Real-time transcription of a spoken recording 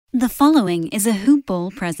The following is a Hoop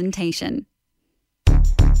Ball presentation.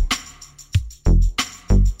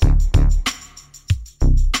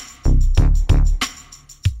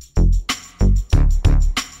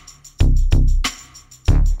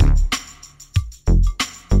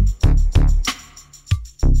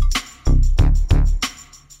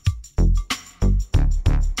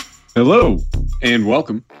 Hello, and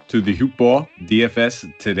welcome to the Hoop Ball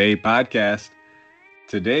DFS Today podcast.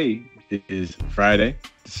 Today is Friday,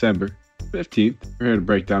 December 15th. We're here to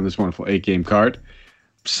break down this wonderful 8-game card.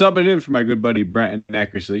 Subbing in for my good buddy Brenton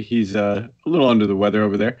Eckersley. He's a little under the weather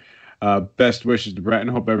over there. Best wishes to Brenton.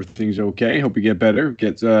 Hope everything's okay. Hope you get better.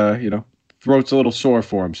 Gets throat's a little sore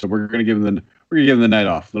for him, so we're gonna give him the night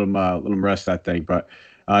off. Let him rest that thing. But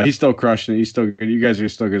he's still crushing it. You guys are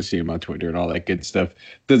still gonna see him on Twitter and all that good stuff.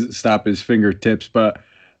 Doesn't stop his fingertips, but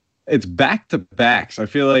it's back-to-backs. I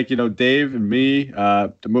feel like, Dave and me,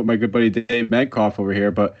 my good buddy Dave Metcalf over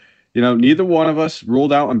here, but, neither one of us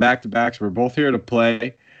ruled out on back-to-backs. We're both here to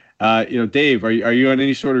play. Dave, are you on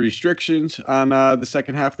any sort of restrictions on the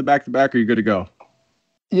second half of the back-to-back, or are you good to go?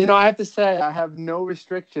 I have to say I have no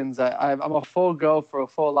restrictions. I'm a full go for a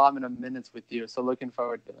full allotment of minutes with you, so looking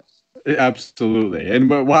forward to it. Absolutely. And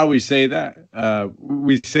while we say that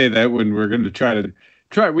when we're going to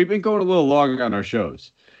try. We've been going a little long on our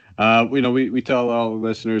shows. We tell all the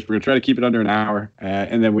listeners we're going to try to keep it under an hour,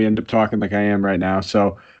 and then we end up talking like I am right now.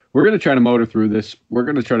 So we're going to try to motor through this. We're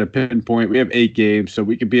going to try to pinpoint. We have 8 games, so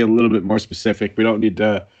we can be a little bit more specific. We don't need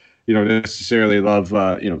to, necessarily love,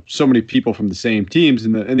 so many people from the same teams.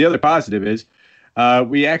 And the other positive is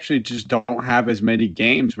we actually just don't have as many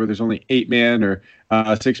games where there's only 8-man or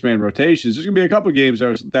 6-man rotations. There's going to be a couple of games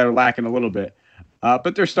that are lacking a little bit.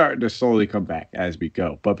 But they're starting to slowly come back as we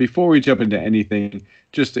go. But before we jump into anything,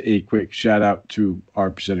 just a quick shout out to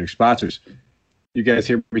our presenting sponsors. You guys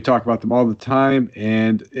hear me talk about them all the time.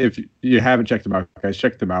 And if you haven't checked them out, guys,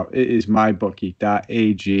 check them out. It is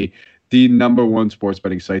mybookie.ag, the #1 sports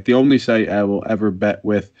betting site, the only site I will ever bet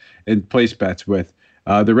with and place bets with.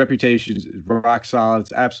 Their reputation is rock solid.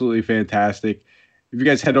 It's absolutely fantastic. If you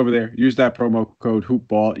guys head over there, use that promo code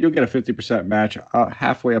HoopBall, you'll get a 50% match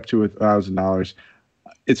halfway up to $1,000.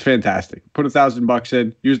 It's fantastic. Put $1,000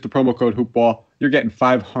 in, use the promo code HoopBall, you're getting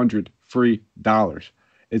 $500 free dollars.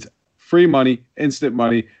 It's free money, instant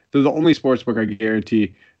money. They're the only sportsbook I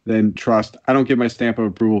guarantee then trust. I don't give my stamp of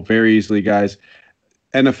approval very easily, guys.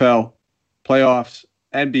 NFL, playoffs,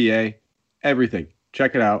 NBA, everything.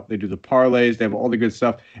 Check it out. They do the parlays. They have all the good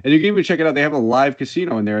stuff. And you can even check it out. They have a live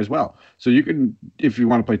casino in there as well. So you can, if you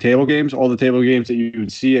want to play table games, all the table games that you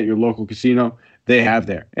would see at your local casino, they have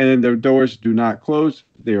there. And then their doors do not close.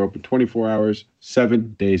 They are open 24 hours,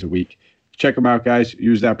 7 days a week. Check them out, guys.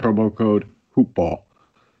 Use that promo code HoopBall.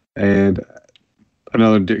 And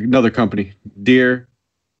another company, dear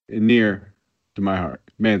and near to my heart,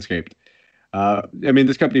 Manscaped.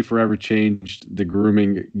 This company forever changed the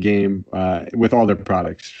grooming game with all their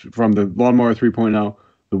products, from the Lawnmower 3.0,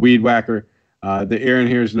 the Weed Whacker, the Aaron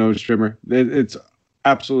Here's nose trimmer. It's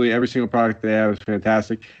absolutely every single product they have is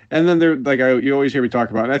fantastic. And then they're you always hear me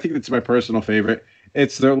talk about, and I think it's my personal favorite.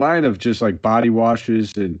 It's their line of just like body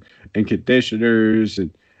washes and conditioners,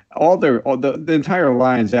 and the entire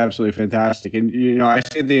line is absolutely fantastic. And I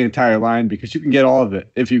say the entire line because you can get all of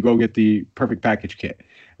it if you go get the Perfect Package kit.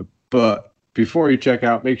 But before you check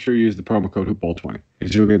out, make sure you use the promo code HoopBall20,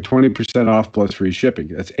 because you'll get 20% off plus free shipping.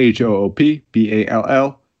 That's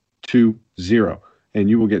HOOPBALL20, and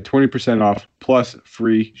you will get 20% off plus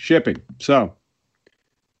free shipping. So,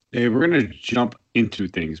 hey, we're going to jump into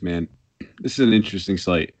things, man. This is an interesting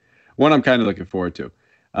slate. One I'm kind of looking forward to.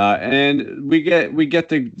 And we get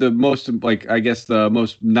the most, the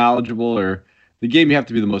most knowledgeable, or the game you have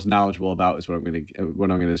to be the most knowledgeable about is what I'm going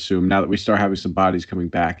to assume now that we start having some bodies coming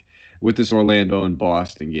back with this Orlando and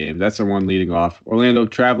Boston game. That's the one leading off. Orlando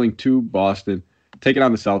traveling to Boston, taking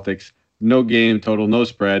on the Celtics. No game total, no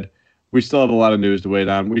spread. We still have a lot of news to wait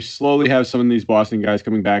on. We slowly have some of these Boston guys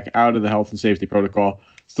coming back out of the health and safety protocol.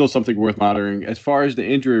 Still something worth monitoring. As far as the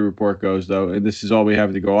injury report goes, though, and this is all we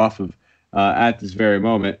have to go off of at this very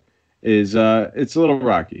moment, is it's a little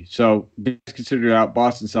rocky. So consider out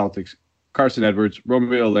Boston Celtics, Carson Edwards,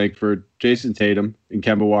 Romeo Langford, Jason Tatum, and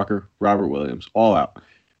Kemba Walker, Robert Williams, all out.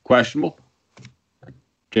 Questionable: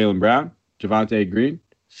 Jaylen Brown, Javonte Green,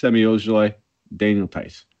 Semi Ojeleye, Daniel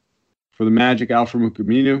Tice. For the Magic, Al-Farouq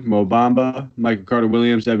Aminu, Mo Bamba, Michael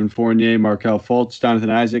Carter-Williams, Evan Fournier, Markelle Fultz, Jonathan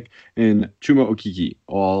Isaac, and Chuma Okeke,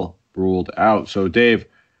 all ruled out. So, Dave,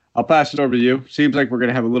 I'll pass it over to you. Seems like we're going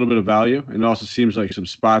to have a little bit of value, and it also seems like some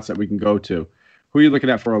spots that we can go to. Who are you looking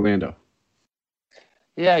at for Orlando?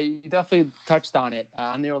 Yeah, you definitely touched on it.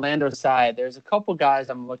 On the Orlando side, there's a couple guys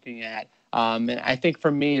I'm looking at, and I think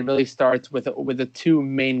for me it really starts with the two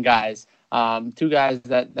main guys, two guys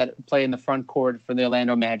that play in the front court for the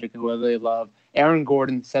Orlando Magic, who I really love. Aaron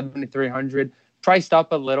Gordon, 7,300, priced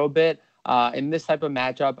up a little bit. In this type of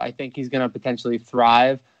matchup, I think he's going to potentially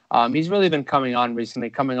thrive. He's really been coming on recently,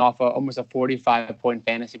 coming off almost a 45-point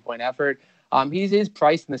fantasy point effort. He is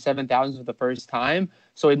priced in the 7,000s for the first time,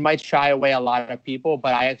 so it might shy away a lot of people,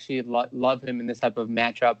 but I actually love him in this type of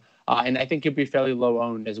matchup, and I think he'll be fairly low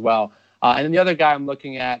owned as well. And then the other guy I'm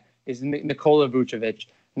looking at is Nikola Vucevic,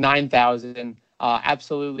 9,000.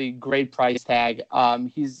 Absolutely great price tag.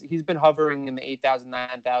 He's been hovering in the 8,000,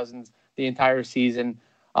 9,000s the entire season.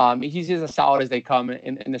 He's as solid as they come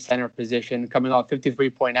in the center position, coming off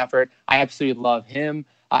 53-point effort. I absolutely love him.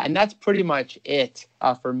 And that's pretty much it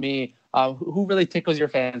for me. Who really tickles your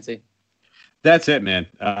fancy? That's it, man.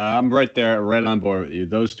 I'm right there, right on board with you.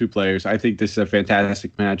 Those two players. I think this is a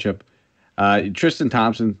fantastic matchup. Tristan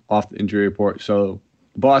Thompson off the injury report, so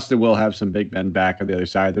Boston will have some big men back on the other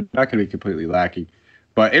side. They're not going to be completely lacking.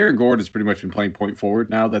 But Aaron Gordon has pretty much been playing point forward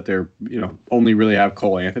now that they're, only really have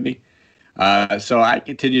Cole Anthony. So I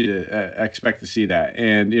continue to expect to see that.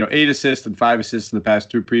 And, 8 assists and 5 assists in the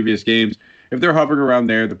past 2 previous games. If they're hovering around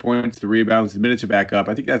there, the points, the rebounds, the minutes are back up.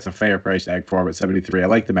 I think that's a fair price tag for him at 73. I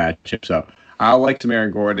like the matchup. So I'll like some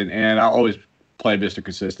Aaron Gordon, and I'll always play Mr.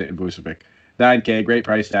 Consistent in Vucevic. 9K, great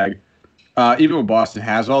price tag. Even when Boston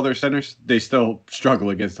has all their centers, they still struggle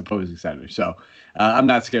against opposing centers. So I'm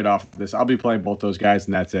not scared off of this. I'll be playing both those guys,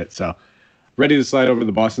 and that's it. So ready to slide over to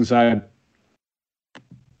the Boston side.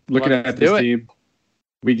 Looking at this team,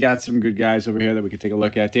 we got some good guys over here that we can take a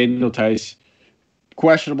look at. Daniel Theis,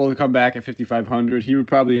 questionable to come back at 5,500. He would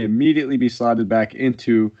probably immediately be slotted back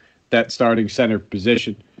into that starting center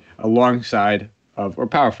position alongside of, or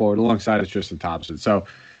power forward alongside of Tristan Thompson. So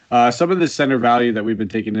some of the center value that we've been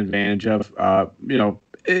taking advantage of,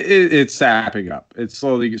 it's sapping up. It's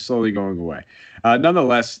slowly going away.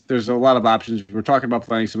 Nonetheless, there's a lot of options. We're talking about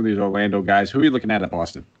playing some of these Orlando guys. Who are you looking at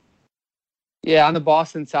Boston? Yeah, on the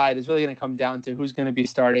Boston side, it's really going to come down to who's going to be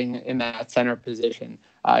starting in that center position.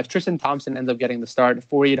 If Tristan Thompson ends up getting the start at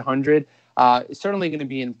 4,800, it's certainly going to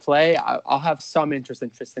be in play. I'll have some interest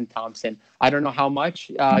in Tristan Thompson. I don't know how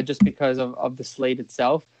much, just because of the slate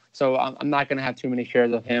itself. So I'm not going to have too many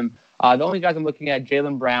shares of him. The only guys I'm looking at,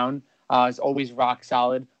 Jaylen Brown, is always rock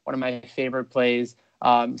solid. One of my favorite plays.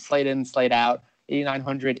 Slate in, slate out.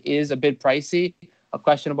 8,900 is a bit pricey. A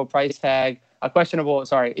questionable price tag.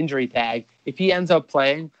 Injury tag. If he ends up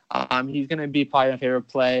playing, he's going to be probably my favorite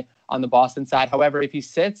play on the Boston side. However, if he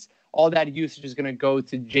sits, all that usage is going to go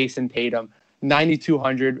to Jason Tatum,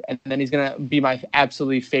 9,200, and then he's going to be my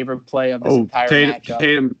absolutely favorite play of this entire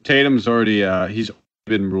matchup. Tatum's already he's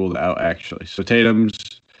been ruled out actually. So Tatum's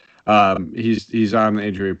he's on the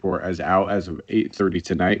injury report as out as of 8:30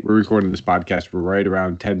 tonight. We're recording this podcast. We're right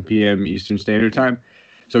around 10 p.m. Eastern Standard Time.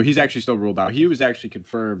 So he's actually still ruled out. He was actually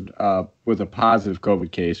confirmed with a positive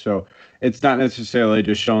COVID case. So it's not necessarily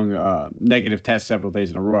just showing negative tests several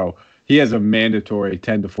days in a row. He has a mandatory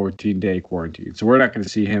 10 to 14-day quarantine. So we're not going to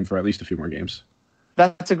see him for at least a few more games.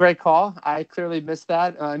 That's a great call. I clearly missed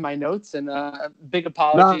that in my notes, and big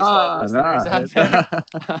apologies to listeners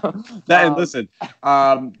out there. Listen,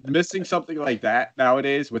 missing something like that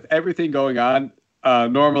nowadays with everything going on,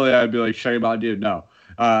 normally I'd be like, shame on you. No.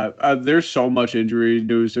 There's so much injury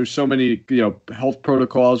news. There's so many, health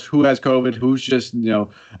protocols. Who has COVID? Who's just,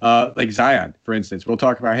 like Zion, for instance. We'll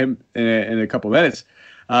talk about him in a couple minutes.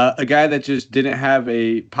 A guy that just didn't have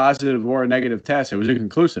a positive or a negative test. It was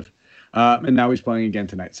inconclusive. And now he's playing again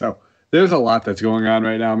tonight. So there's a lot that's going on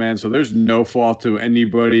right now, man. So there's no fault to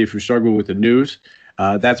anybody if you struggle with the news.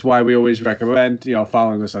 That's why we always recommend,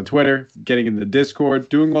 following us on Twitter, getting in the Discord,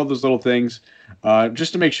 doing all those little things,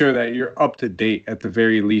 just to make sure that you're up to date at the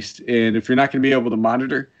very least. And if you're not going to be able to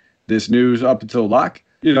monitor this news up until lock,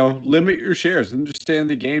 limit your shares and understand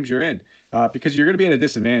the games you're in, because you're going to be at a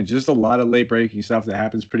disadvantage. There's a lot of late breaking stuff that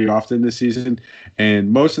happens pretty often this season.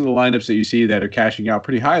 And most of the lineups that you see that are cashing out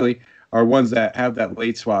pretty highly are ones that have that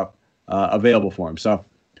late swap available for them. So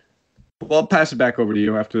I'll pass it back over to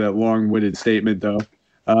you after that long-winded statement, though.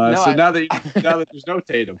 Now that there's no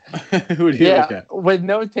Tatum, who do you look at? With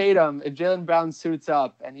no Tatum, if Jaylen Brown suits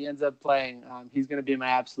up and he ends up playing, he's going to be my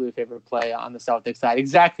absolute favorite play on the Celtics side.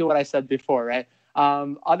 Exactly what I said before, right?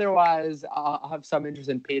 Otherwise, I'll have some interest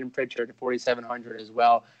in Peyton Pritchard at 4,700 as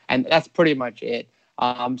well, and that's pretty much it.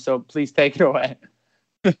 So please take it away.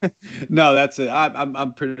 No, that's it.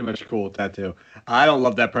 I'm pretty much cool with that too. I don't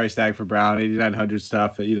love that price tag for Brown, 8,900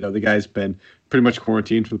 stuff. The guy's been pretty much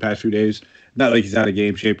quarantined for the past few days. Not like he's out of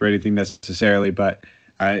game shape or anything necessarily, but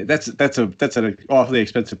That's an awfully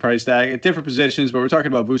expensive price tag at different positions, but we're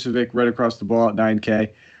talking about Vucevic right across the ball at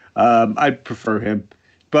 9K. I'd prefer him,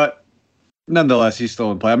 but nonetheless, he's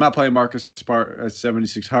still in play. I'm not playing Marcus Smart at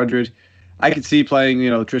 7,600. I could see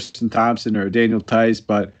playing, Tristan Thompson or Daniel Tice,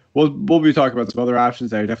 but we'll be talking about some other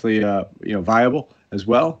options that are definitely viable as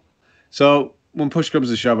well. So when push comes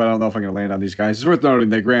to shove, I don't know if I'm going to land on these guys. It's worth noting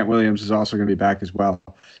that Grant Williams is also going to be back as well.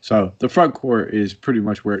 So the front court is pretty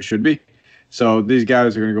much where it should be. So these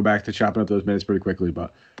guys are going to go back to chopping up those minutes pretty quickly,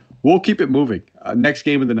 but we'll keep it moving. Next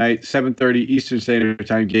game of the night, 7:30 Eastern Standard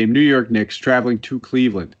Time game. New York Knicks traveling to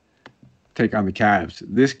Cleveland, take on the Cavs.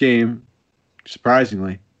 This game,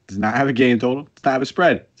 surprisingly, does not have a game total. Does not have a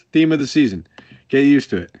spread. It's the theme of the season. Get used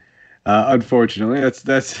to it. Unfortunately,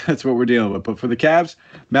 that's what we're dealing with. But for the Cavs,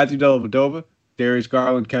 Matthew Dellavedova, Darius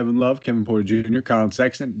Garland, Kevin Love, Kevin Porter Jr., Colin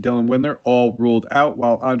Sexton, Dylan Windler, all ruled out,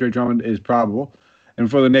 while Andre Drummond is probable. And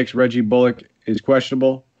for the Knicks, Reggie Bullock is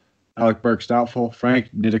questionable. Alec Burks doubtful. Frank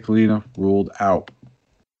Ntilikina ruled out.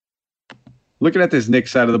 Looking at this Knicks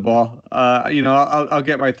side of the ball, I'll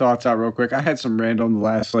get my thoughts out real quick. I had some Randall on the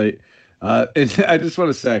last slate. And I just want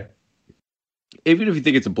to say, even if you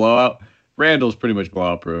think it's a blowout, Randall's pretty much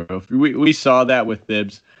blowout proof. We saw that with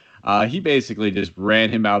Thibs. He basically just ran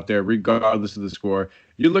him out there regardless of the score.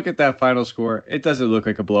 You look at that final score, it doesn't look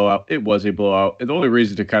like a blowout. It was a blowout. And the only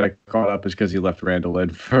reason to kind of call it up is because he left Randall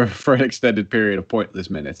in for an extended period of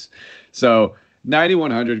pointless minutes. So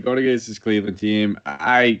 9,100 going against this Cleveland team.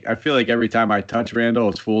 I feel like every time I touch Randall,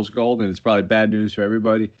 it's fool's gold, and it's probably bad news for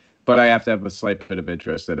everybody. But I have to have a slight bit of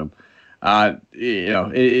interest in him.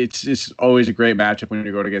 It's just always a great matchup when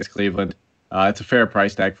you're going against Cleveland. It's a fair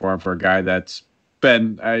price tag for him for a guy that's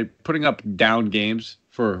been putting up down games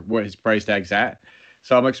for what his price tag's at.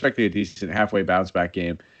 So I'm expecting a decent halfway bounce back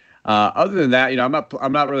game. Other than that,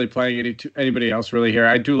 I'm not really playing anybody else really here.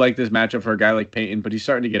 I do like this matchup for a guy like Payton, but he's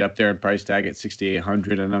starting to get up there in price tag at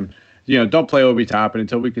 6,800, and I'm don't play Obi Toppin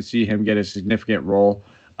until we can see him get a significant role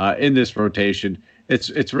in this rotation.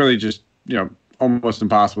 It's really just almost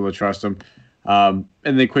impossible to trust him. And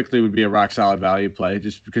then quickly would be a rock solid value play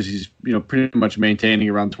just because he's pretty much maintaining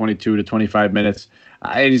around 22 to 25 minutes.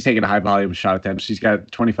 And he's taking a high volume of shot attempts. He's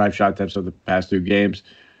got 25 shot attempts over the past 2 games.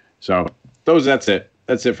 So that's it.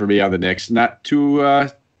 That's it for me on the Knicks. Not too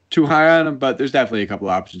high on him, but there's definitely a couple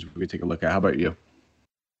options we could take a look at. How about you?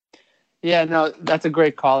 Yeah, no, that's a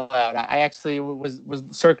great call out. I actually was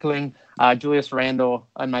circling Julius Randle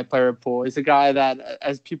on my player pool. He's a guy that,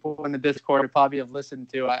 as people in the Discord probably have listened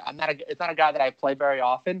to, it's not a guy that I play very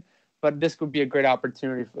often, but this would be a great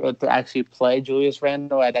opportunity to actually play Julius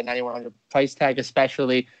Randle at that 9,100 price tag,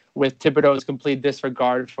 especially with Thibodeau's complete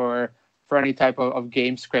disregard for any type of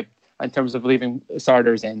game script in terms of leaving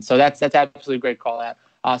starters in. So that's absolutely a great call out.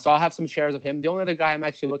 So I'll have some shares of him. The only other guy I'm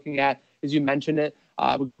actually looking at, as you mentioned it,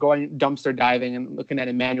 going dumpster diving and looking at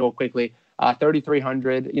Emmanuel quickly.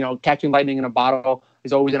 3,300. Catching lightning in a bottle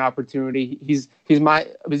is always an opportunity. He's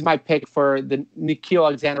my pick for the Nickeil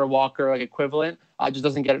Alexander-Walker equivalent. Just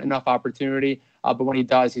doesn't get enough opportunity, but when he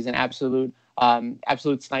does, he's an absolute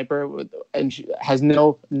sniper and has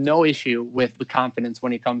no issue with the confidence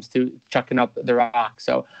when he comes to chucking up the rock.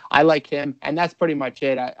 So I like him, and that's pretty much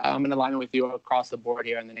it. I'm in alignment with you across the board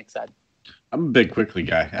here on the Knicks side. I'm a big Quickly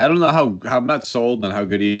guy. I don't know how I'm not sold on how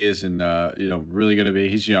good he is and really going to be.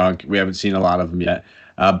 He's young. We haven't seen a lot of him yet.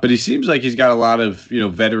 But he seems like he's got a lot of,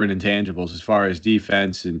 veteran intangibles as far as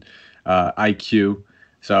defense and IQ.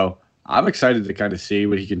 So I'm excited to kind of see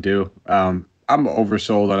what he can do. I'm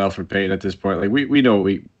oversold on Elfrid Payton at this point. Like we know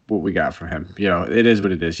what we got from him. It is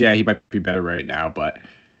what it is. Yeah, he might be better right now, but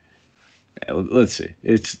let's see.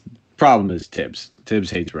 Problem is Tibbs.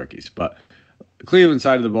 Tibbs hates rookies, but Cleveland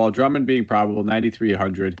side of the ball, Drummond being probable,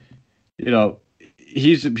 9,300.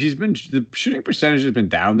 He's been the shooting percentage has been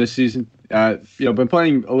down this season. Been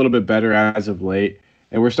playing a little bit better as of late,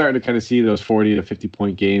 and we're starting to kind of see those 40 to 50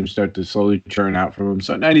 point games start to slowly churn out from him.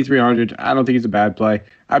 So 9,300, I don't think it's a bad play.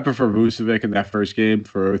 I prefer Vucevic in that first game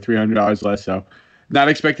for $300 less. So not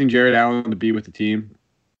expecting Jared Allen to be with the team.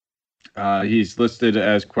 He's listed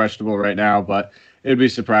as questionable right now, but it'd be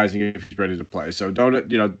surprising if he's ready to play. So don't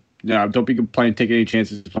be taking any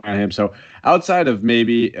chances playing on him. So outside of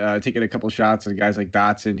maybe taking a couple shots on guys like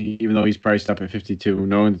Dotson, even though he's priced up at 52,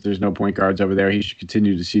 knowing that there's no point guards over there, he should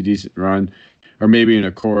continue to see decent run. Or maybe in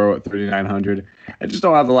a Okoro at 3,900. I just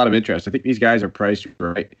don't have a lot of interest. I think these guys are priced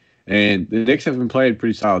right. And the Knicks have been playing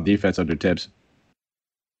pretty solid defense under Tibbs.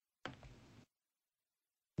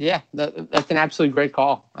 Yeah, that's an absolutely great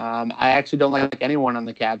call. I actually don't like anyone on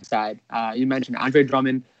the Cavs side. You mentioned Andre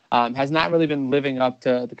Drummond. Has not really been living up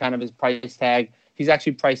to the kind of his price tag. He's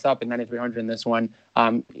actually priced up at 9,300 in this one.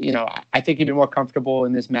 I think he'd be more comfortable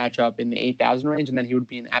in this matchup in the 8,000 range, and then he would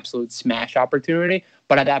be an absolute smash opportunity.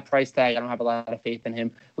 But at that price tag, I don't have a lot of faith in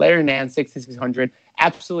him. Larry Nance, 6,600,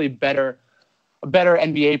 absolutely a better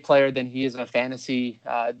NBA player than he is a fantasy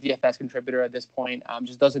DFS contributor at this point.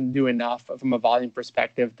 Just doesn't do enough from a volume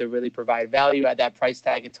perspective to really provide value at that price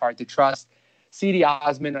tag. It's hard to trust. C.D.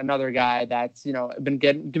 Osman, another guy that's been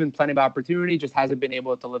given plenty of opportunity, just hasn't been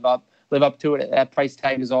able to live up to it. That price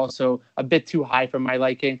tag is also a bit too high for my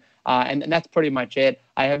liking, and that's pretty much it.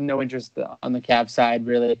 I have no interest on the Cavs side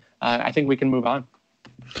really. I think we can move on.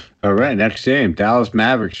 All right, next game: Dallas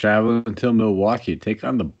Mavericks traveling until Milwaukee, take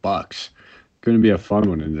on the Bucks. Going to be a fun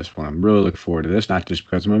one in this one. I'm really looking forward to this, not just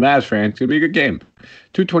because I'm a Mavs fan. It's going to be a good game.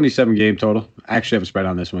 227 game total. I actually have a spread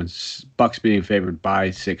on this one. Bucks being favored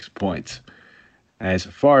by 6 points. As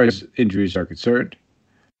far as injuries are concerned,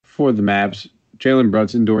 for the Mavs, Jalen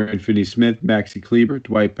Brunson, Dorian Finney-Smith, Maxi Kleber,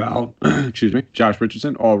 Dwight Powell, Josh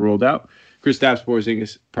Richardson, all ruled out. Kristaps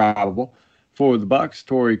Porzingis, probable. For the Bucks,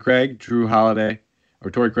 Torrey Craig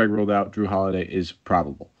ruled out. Drew Holiday is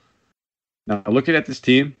probable. Now, looking at this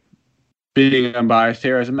team, being unbiased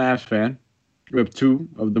here as a Mavs fan, we have two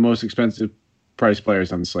of the most expensive price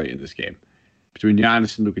players on the slate in this game, between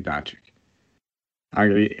Giannis and Luka Doncic. I'm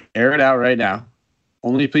going to air it out right now.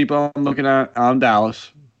 Only people I'm looking at on Dallas,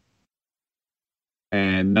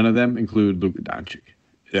 and none of them include Luka Doncic.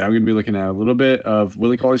 Yeah, I'm going to be looking at a little bit of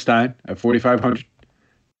Willie Cauley-Stein at 4,500.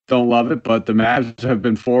 Don't love it, but the Mavs have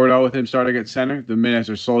been 4-0 with him starting at center. The minutes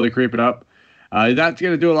are slowly creeping up. He's not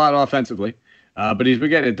going to do a lot offensively. But he's been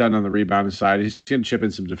getting it done on the rebounding side. He's going to chip in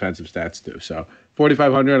some defensive stats, too. So,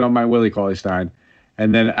 4,500, I don't mind Willie Cauley-Stein.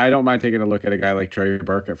 And then I don't mind taking a look at a guy like Trey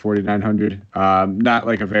Burke at 4,900. Not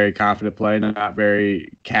like a very confident play, not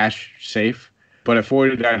very cash safe. But at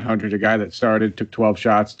 4,900, a guy that started, took 12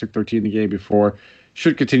 shots, took 13 the game before,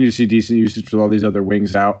 should continue to see decent usage with all these other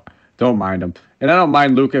wings out. Don't mind him. And I don't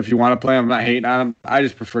mind Luka if you want to play him. I'm not hating on him. I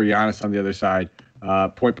just prefer Giannis on the other side.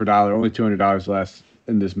 Point per dollar, only $200 less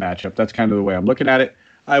in this matchup. That's kind of the way I'm looking at it.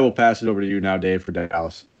 I will pass it over to you now, Dave, for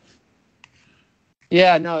Dallas.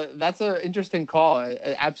 Yeah, no, that's an interesting call. An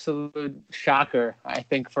absolute shocker, I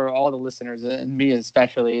think, for all the listeners and me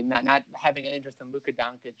especially, not having an interest in Luka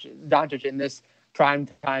Doncic in this prime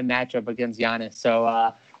time matchup against Giannis.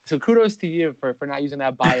 So kudos to you for not using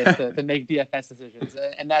that bias to make DFS decisions,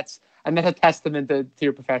 and that's a testament to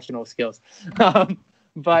your professional skills.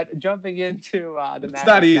 But jumping into the match. It's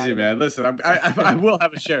not easy, man. Listen, I will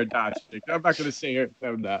have a share of Doncic. I'm not going to say here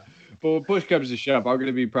I'm not. But when push comes to shove, I'm going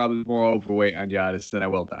to be probably more overweight on Giannis than I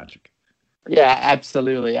will Doncic. Yeah,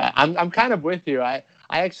 absolutely. I'm kind of with you. I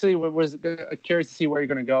actually was curious to see where you're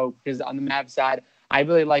going to go, because on the Mavs side, I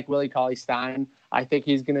really like Willie Cauley-Stein. I think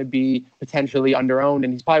he's going to be potentially under-owned,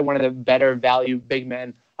 and he's probably one of the better value big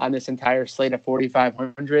men on this entire slate at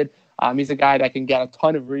 4,500. He's a guy that can get a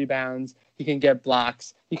ton of rebounds. He can get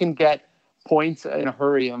blocks. He can get points in a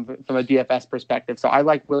hurry from a DFS perspective. So I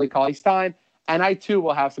like Willie Cauley-Stein. And I, too,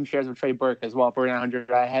 will have some shares of Trey Burke as well,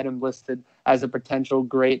 4,900. I had him listed as a potential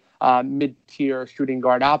great mid-tier shooting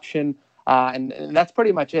guard option. And that's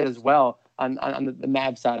pretty much it as well on the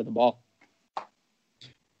Mavs side of the ball.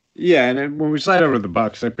 Yeah, and when we slide over to the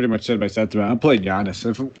Bucks, I pretty much said my sentiment. I'm playing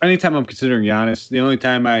Giannis. Anytime I'm considering Giannis, the only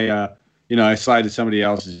time I slide to somebody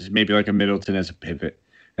else is maybe like a Middleton as a pivot.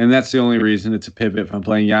 And that's the only reason it's a pivot. If I'm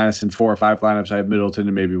playing Giannis in 4 or 5 lineups, I have Middleton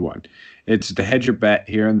and maybe one. It's to hedge your bet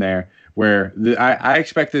here and there, where I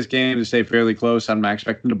expect this game to stay fairly close. I'm not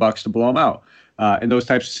expecting the Bucks to blow them out. In those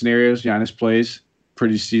types of scenarios, Giannis plays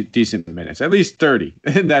pretty decent minutes, at least 30.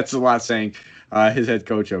 And that's a lot saying his head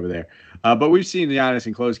coach over there. But we've seen Giannis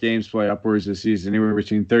in close games play upwards this season, anywhere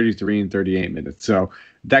between 33 and 38 minutes. So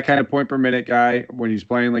that kind of point per minute guy, when he's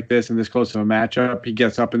playing like this in this close of a matchup, he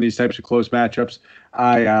gets up in these types of close matchups.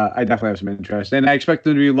 I definitely have some interest, and I expect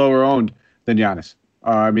them to be lower owned than Giannis.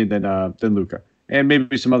 Than Luka, and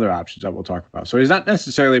maybe some other options that we'll talk about. So he's not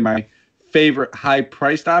necessarily my favorite high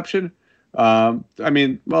priced option. I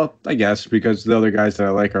guess because the other guys that I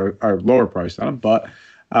like are lower priced on him, but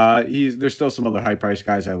there's still some other high priced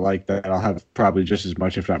guys I like that I'll have probably just as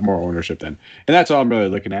much, if not more, ownership than. And that's all I'm really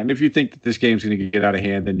looking at. And if you think that this game's going to get out of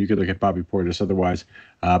hand, then you could look at Bobby Portis. Otherwise,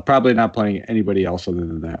 probably not playing anybody else other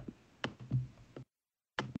than that.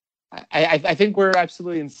 I think we're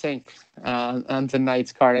absolutely in sync on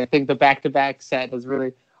tonight's card. I think the back-to-back set has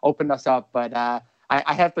really opened us up, but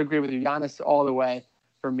I have to agree with you. Giannis all the way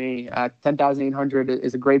for me. 10,800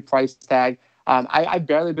 is a great price tag. I've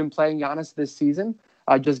barely been playing Giannis this season,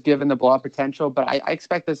 just given the blowout potential, but I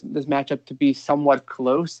expect this matchup to be somewhat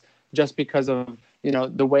close just because of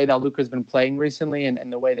the way that Luka's been playing recently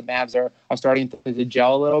and the way the Mavs are starting to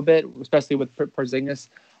gel a little bit, especially with Porzingis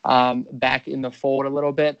back in the fold a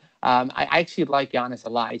little bit. I actually like Giannis a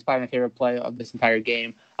lot. He's probably my favorite play of this entire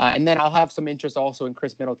game. And then I'll have some interest also in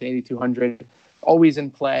Chris Middleton, 8,200, always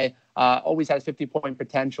in play, always has 50-point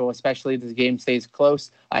potential, especially if the game stays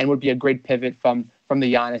close, and would be a great pivot from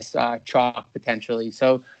the Giannis chalk potentially.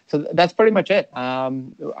 So that's pretty much it.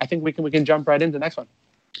 I think we can jump right into the next one.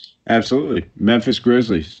 Absolutely. Memphis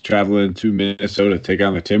Grizzlies traveling to Minnesota, take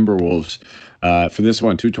on the Timberwolves. For this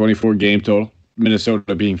one, 224 game total.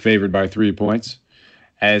 Minnesota being favored by 3 points.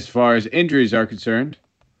 As far as injuries are concerned,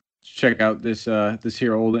 check out this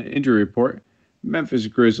here old injury report. Memphis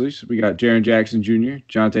Grizzlies, we got Jaren Jackson Jr.,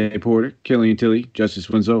 Jonte Porter, Killian Tilly, Justice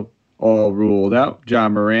Winslow, all ruled out.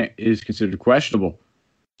 John Morant is considered questionable.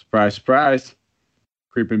 Surprise, surprise.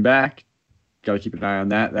 Creeping back. Got to keep an eye on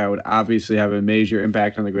that. That would obviously have a major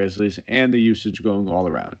impact on the Grizzlies and the usage going all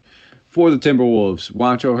around. For the Timberwolves,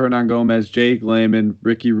 Juancho Hernangomez, Jake Layman,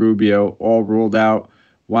 Ricky Rubio, all ruled out.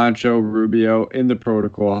 Juancho, Rubio in the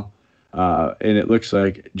protocol. And it looks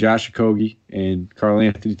like Josh Okogie and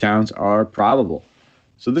Karl-Anthony Towns are probable.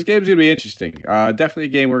 So this game's going to be interesting. Definitely a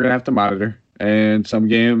game we're going to have to monitor. And a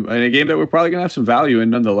game that we're probably going to have some value in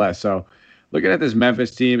nonetheless. So looking at this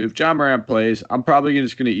Memphis team, if John Morant plays, I'm probably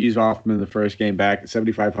just going to ease off him in the first game back at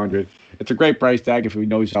 7,500. It's a great price tag if we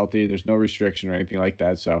know he's healthy. There's no restriction or anything like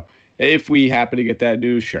that. So if we happen to get that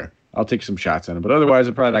news, sure, I'll take some shots on him. But otherwise,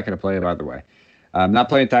 I'm probably not going to play him either way. I'm not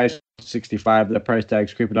playing Tyson 65. That price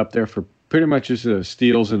tag's creeping up there for pretty much just a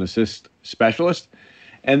steals and assist specialist.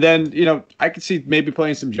 And then, I could see maybe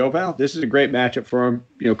playing some Joe Val. This is a great matchup for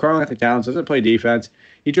him. Karl-Anthony Towns doesn't play defense.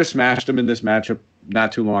 He just smashed him in this matchup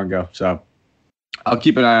not too long ago. So I'll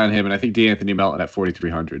keep an eye on him, and I think DeAnthony Melton at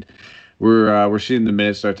 4,300. We're seeing the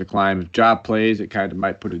minutes start to climb. If Job plays, it kind of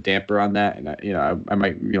might put a damper on that, and I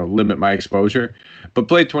might limit my exposure. But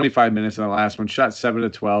played 25 minutes in the last one, shot 7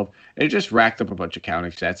 of 12, and it just racked up a bunch of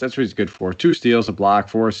counting stats. That's what he's good for: 2 steals, a block,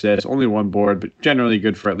 4 assists, only 1 board, but generally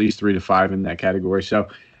good for at least 3 to 5 in that category. So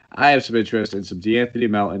I have some interest in some DeAnthony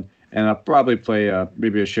Melton, and I'll probably play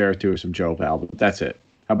maybe a share or 2 of some Joe Val. But that's it.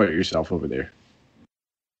 How about yourself over there?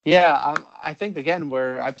 Yeah, I think, again,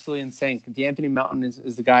 we're absolutely in sync. DeAnthony Melton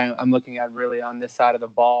is the guy I'm looking at really on this side of the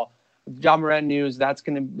ball. John Morant news, that's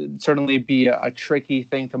going to certainly be a tricky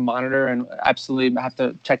thing to monitor, and absolutely have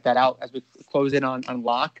to check that out as we close in on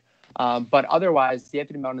lock. But otherwise,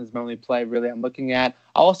 DeAnthony Melton is my only play really I'm looking at.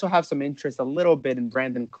 I also have some interest a little bit in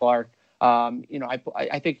Brandon Clark.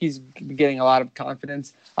 I think he's getting a lot of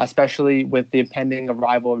confidence, especially with the impending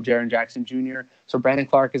arrival of Jaren Jackson Jr. So Brandon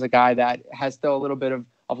Clark is a guy that has still a little bit of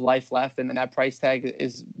life left, and that price tag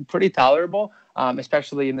is pretty tolerable,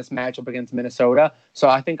 especially in this matchup against Minnesota. So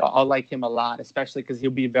I think I'll like him a lot, especially because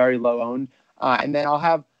he'll be very low owned. And then I'll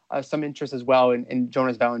have some interest as well in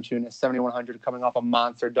Jonas Valanciunas, 7,100, coming off a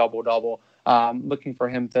monster double-double. Looking for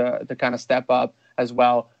him to kind of step up as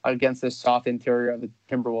well against this soft interior of the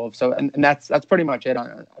Timberwolves. So and that's pretty much it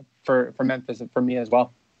for Memphis and for me as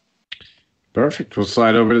well. Perfect. We'll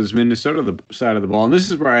slide over to this Minnesota side of the ball. And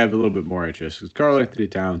this is where I have a little bit more interest. Because Karl-Anthony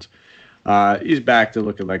Towns, he's back to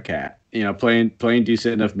looking like Cat. Playing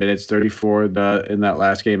decent enough minutes, 34 in that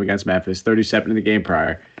last game against Memphis, 37 in the game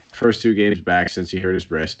prior. First 2 games back since he hurt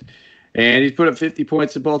his wrist. And he's put up 50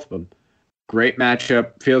 points in both of them. Great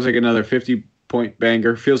matchup. Feels like another 50-point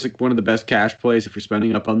banger. Feels like one of the best cash plays if you're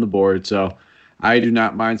spending up on the board. So I do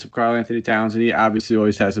not mind some Karl-Anthony Towns. And he obviously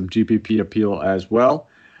always has some GPP appeal as well.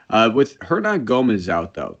 With Hernangomez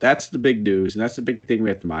out, though, that's the big news, and that's the big thing we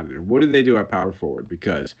have to monitor. What do they do at power forward?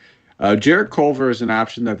 Because Jarrett Culver is an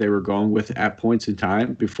option that they were going with at points in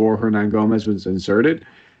time before Hernangomez was inserted,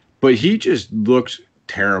 but he just looks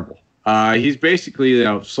terrible. He's basically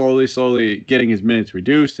slowly getting his minutes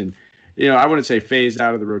reduced, and I wouldn't say phased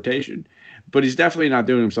out of the rotation, but he's definitely not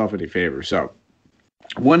doing himself any favor. So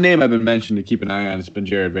one name I've been mentioning to keep an eye on has been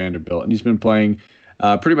Jared Vanderbilt, and he's been playing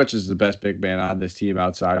pretty much as the best big man on this team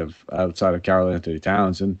outside of Karl-Anthony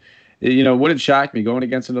Towns. And, wouldn't shock me going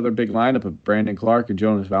against another big lineup of Brandon Clark and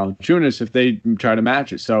Jonas Valanciunas if they try to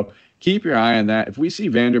match it. So keep your eye on that. If we see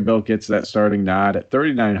Vanderbilt gets that starting nod at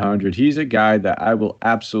 3,900, he's a guy that I will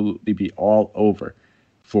absolutely be all over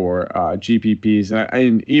for GPPs.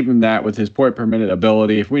 And even that with his point per minute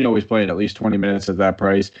ability, if we know he's playing at least 20 minutes at that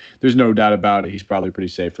price, there's no doubt about it. He's probably pretty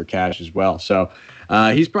safe for cash as well. So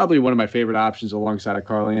he's probably one of my favorite options alongside of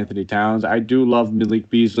Karl-Anthony Towns. I do love Malik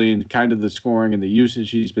Beasley and kind of the scoring and the usage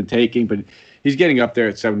he's been taking, but he's getting up there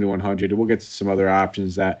at 7,100. And we'll get to some other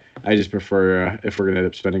options that I just prefer if we're going to end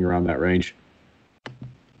up spending around that range.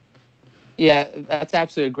 Yeah, that's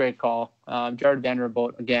absolutely a great call. Jared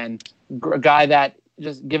Vanderbilt, again, a guy that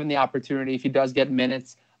just given the opportunity, if he does get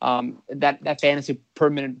minutes, that fantasy per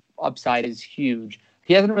minute upside is huge.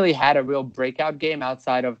 He hasn't really had a real breakout game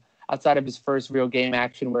outside of his first real game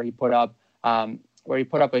action where he put up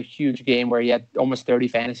a huge game where he had almost 30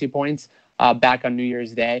 fantasy points back on New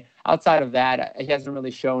Year's Day. Outside of that, he hasn't really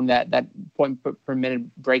shown that point per minute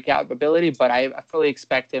breakout ability, but I fully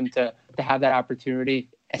expect him to have that opportunity.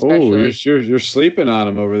 Oh, you're sleeping on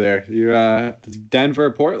him over there. You're Denver,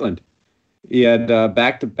 Portland. He had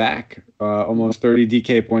back-to-back almost 30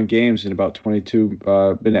 DK point games and about 22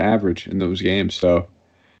 minute average in those games. So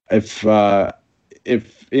if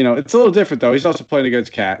you know, it's a little different though. He's also playing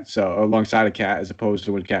against Cat, so alongside of Cat as opposed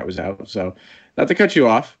to when Cat was out. So not to cut you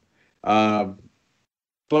off,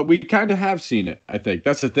 but we kind of have seen it. I think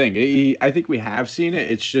that's the thing. I think we have seen it.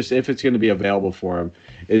 It's just if it's going to be available for him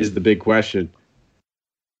is the big question.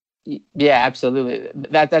 Yeah, absolutely.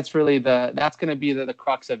 That's really that's going to be the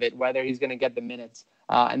crux of it, whether he's going to get the minutes,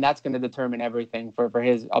 and that's going to determine everything for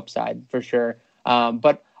his upside for sure.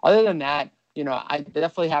 But other than that, you know, I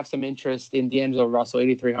definitely have some interest in D'Angelo Russell,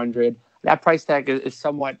 8,300. That price tag is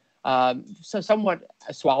somewhat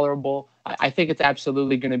swallowable. I think it's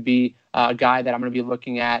absolutely going to be a guy that I'm going to be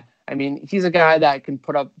looking at. I mean, he's a guy that can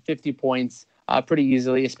put up 50 points pretty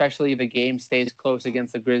easily, especially if the game stays close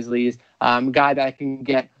against the Grizzlies. Guy that can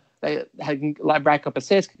rack up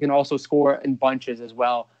assists, can also score in bunches as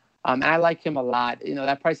well. And I like him a lot. You know,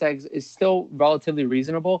 that price tag is still relatively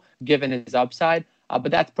reasonable given his upside. But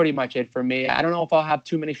that's pretty much it for me. I don't know if I'll have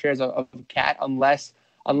too many shares of Cat unless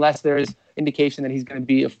there's indication that he's going to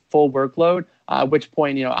be a full workload, at which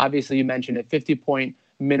point, you know, obviously you mentioned a 50-point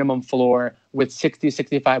minimum floor with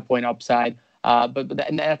 65 point upside. But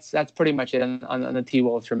that's pretty much it on the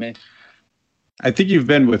T-Wolves for me. I think you've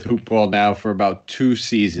been with Hoop Ball now for about 2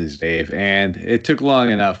 seasons, Dave, and it took long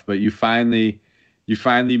enough, but you finally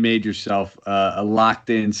made yourself a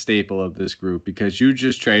locked-in staple of this group because you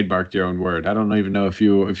just trademarked your own word. I don't even know if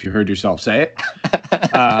you heard yourself say it,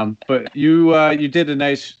 but you did a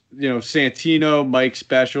nice, you know, Santino Mike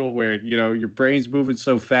special where, you know, your brain's moving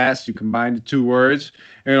so fast you combined the 2 words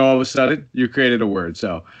and all of a sudden you created a word.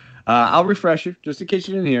 So I'll refresh you just in case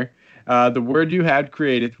you didn't hear. The word you had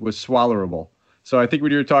created was swallowable. So I think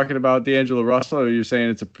when you were talking about D'Angelo Russell, you're saying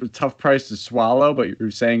it's a tough price to swallow, but you're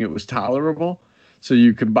saying it was tolerable. So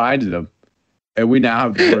you combined them, and we now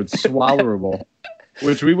have the word swallowable,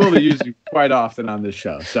 which we will be using quite often on this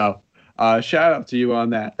show. So shout out to you on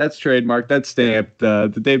that. That's trademarked. That's stamped.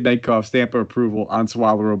 The Dave Metcalf stamp of approval on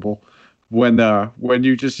swallowable. When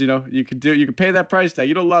you just, you know, you can pay that price tag.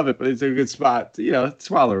 You don't love it, but it's a good spot. You know, it's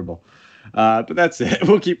swallowable. But that's it.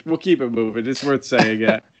 We'll keep it moving. It's worth saying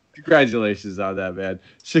it. Congratulations on that, man.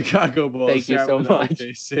 Chicago Bulls. Thank you so much.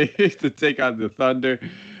 OKC to take on the Thunder.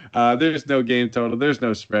 There's no game total. There's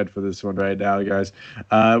no spread for this one right now, guys.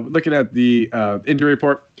 Looking at the injury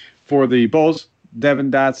report for the Bulls,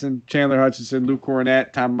 Devin Dotson, Chandler Hutchinson, Luke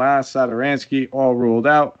Cornett, Tomas Satoransky, all ruled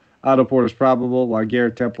out. Otto Porter's probable, while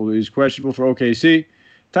Garrett Temple is questionable for OKC.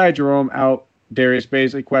 Ty Jerome out. Darius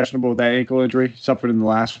Baisley, questionable with that ankle injury, suffered in the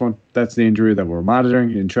last one. That's the injury that we're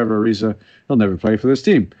monitoring. And Trevor Ariza, he'll never play for this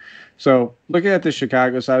team. So looking at the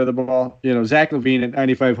Chicago side of the ball, you know, Zach LaVine at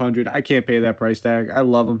 9,500, I can't pay that price tag. I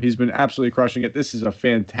love him. He's been absolutely crushing it. This is a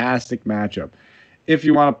fantastic matchup. If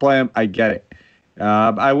you want to play him, I get it.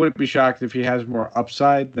 I wouldn't be shocked if he has more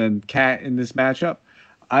upside than Cat in this matchup.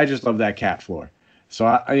 I just love that Cat floor.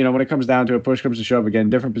 So, you know, when it comes down to it, push comes to shove, again,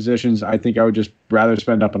 different positions, I think I would just rather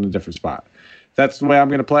spend up on a different spot. That's the way I'm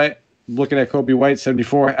going to play it. Looking at Kobe White,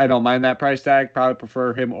 74. I don't mind that price tag. Probably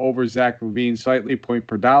prefer him over Zach LaVine slightly, point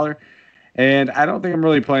per dollar. And I don't think I'm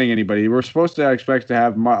really playing anybody. We're supposed to expect to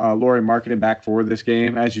have Lauri Markkanen back for this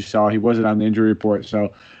game. As you saw, he wasn't on the injury report.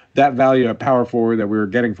 So that value at power forward that we were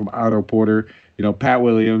getting from Otto Porter, you know, Pat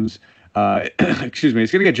Williams, excuse me,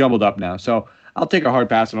 it's going to get jumbled up now. So I'll take a hard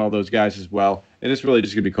pass on all those guys as well. And it's really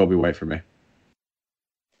just going to be Kobe White for me.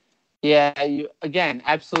 Yeah, again,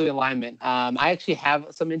 absolutely alignment. I actually have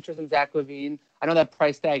some interest in Zach LaVine. I know that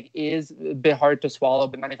price tag is a bit hard to swallow,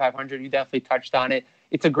 but 9,500, you definitely touched on it.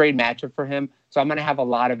 It's a great matchup for him. So I'm going to have a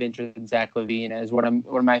lot of interest in Zach LaVine as one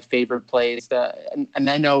of my favorite plays. And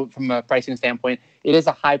I know from a pricing standpoint, it is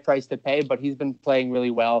a high price to pay, but he's been playing really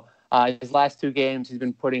well. His last 2 games, he's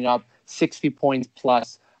been putting up 60 points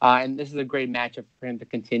plus. And this is a great matchup for him to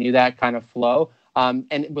continue that kind of flow.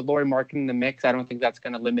 And with Lauri Markkanen in the mix, I don't think that's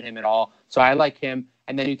going to limit him at all. So I like him.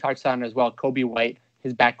 And then you touched on it as well, Kobe White,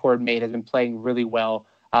 his backcourt mate, has been playing really well.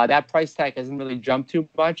 That price tag hasn't really jumped too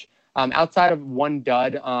much. Outside of one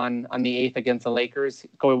dud on the 8th against the Lakers,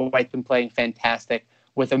 Kobe White's been playing fantastic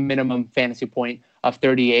with a minimum fantasy point of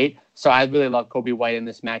 38. So I really love Kobe White in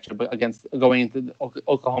this matchup against going into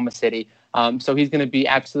Oklahoma City. So he's going to be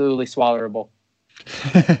absolutely swallowable.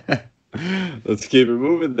 Let's keep it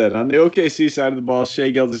moving then. On the OKC side of the ball, Shai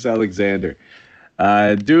Gilgeous-Alexander.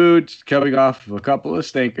 Dude's coming off of a couple of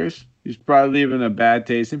stinkers. He's probably leaving a bad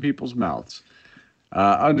taste in people's mouths.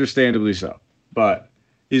 Understandably so. But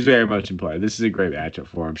he's very much in play. This is a great matchup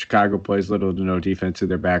for him. Chicago plays little to no defense in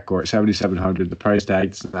their backcourt. 7,700. The price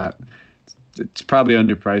tag is not. It's probably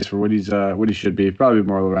underpriced for what he should be. Probably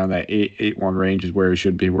more around that 8-1 range is where he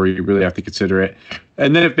should be, where you really have to consider it.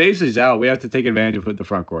 And then if Bazley's out, we have to take advantage of it in the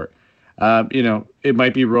front court. It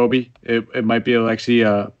might be Roby. It might be Alexei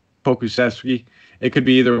Pokusevski. It could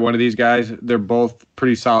be either one of these guys. They're both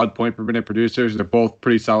pretty solid point per minute producers. They're both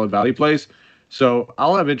pretty solid value plays. So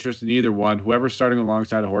I'll have interest in either one. Whoever's starting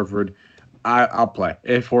alongside of Horford, I'll play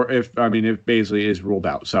if Bazley is ruled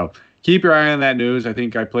out. So keep your eye on that news. I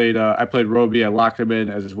think I played Roby. I locked him in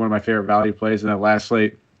as one of my favorite value plays in that last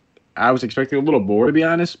slate. I was expecting a little more, to be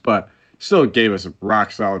honest, but still gave us a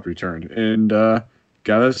rock solid return and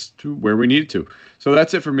got us to where we needed to. So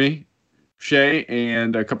that's it for me, Shai,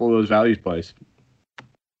 and a couple of those value plays.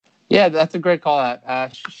 Yeah, that's a great call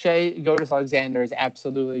out. Shai Gilgeous-Alexander is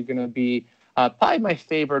absolutely going to be probably my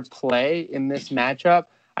favorite play in this matchup.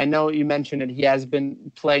 I know you mentioned it. He has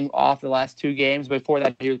been playing off the last 2 games. Before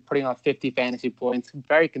that, he was putting off 50 fantasy points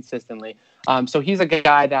very consistently. So he's a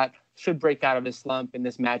guy that should break out of his slump in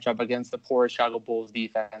this matchup against the poor Chicago Bulls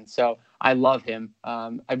defense. So I love him.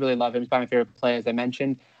 I really love him. He's probably my favorite play, as I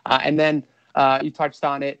mentioned. And then you touched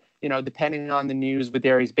on it. Depending on the news with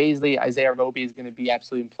Darius Bazley, Isaiah Roby is going to be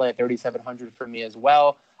absolutely in play at 3,700 for me as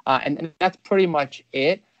well. And that's pretty much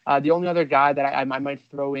it. The only other guy that I might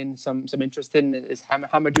throw in some interest in is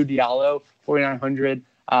Hamidou Diallo, 4,900.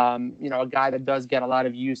 A guy that does get a lot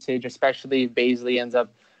of usage, especially if Bazley ends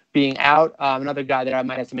up being out. Another guy that I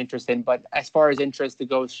might have some interest in. But as far as interest, it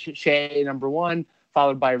goes Shai, number 1,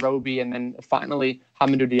 followed by Roby, and then finally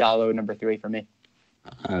Hamidou Diallo, number 3 for me.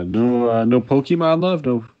 No Pokemon love,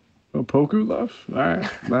 no Poku love. All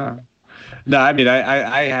right, wow. No, I mean,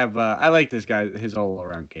 I like this guy, his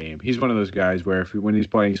all-around game. He's one of those guys where when he's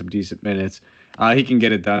playing some decent minutes, he can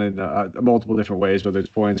get it done in multiple different ways, whether it's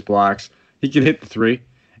points, blocks. He can hit the 3.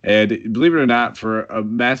 And believe it or not, for a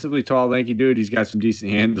massively tall, lanky dude, he's got some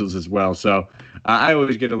decent handles as well. So I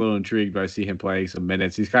always get a little intrigued when I see him playing some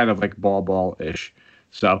minutes. He's kind of like ball-ish.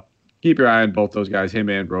 So keep your eye on both those guys, him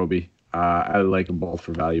and Roby. I like them both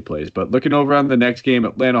for value plays. But looking over on the next game,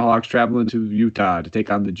 Atlanta Hawks traveling to Utah to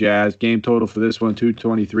take on the Jazz. Game total for this one,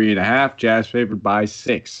 223.5. Jazz favored by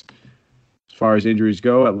 6. As far as injuries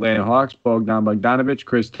go, Atlanta Hawks, Bogdan Bogdanovic,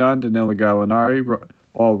 Chris Dunn, Danilo Gallinari,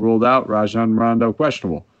 all ruled out. Rajon Rondo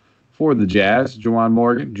questionable. For the Jazz, Juwan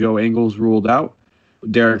Morgan, Joe Ingles ruled out.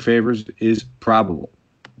 Derek Favors is probable.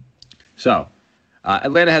 So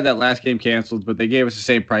Atlanta had that last game canceled, but they gave us the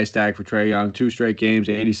same price tag for Trae Young. 2 straight games,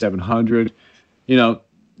 8,700.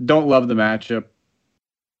 Don't love the matchup.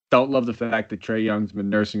 Don't love the fact that Trae Young's been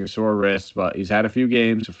nursing a sore wrist, but he's had a few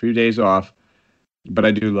games, a few days off. But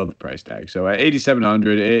I do love the price tag. So at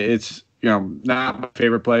 8,700, it's not my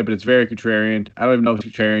favorite play, but it's very contrarian. I don't even know if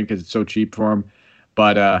it's contrarian because it's so cheap for him.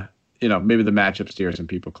 But maybe the matchup steers some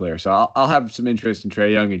people clear. So I'll have some interest in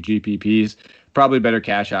Trae Young and GPPs. Probably better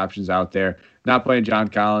cash options out there. Not playing John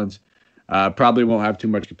Collins. Probably won't have too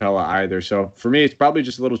much Capella either. So for me, it's probably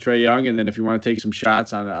just a little Trae Young. And then if you want to take some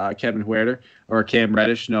shots on Kevin Huerter or Cam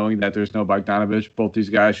Reddish, knowing that there's no Bogdanovic, both these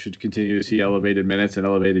guys should continue to see elevated minutes and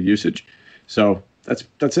elevated usage. So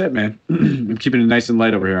that's it, man. I'm keeping it nice and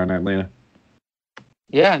light over here on Atlanta.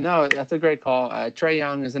 Yeah, no, that's a great call. Trae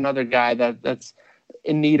Young is another guy that's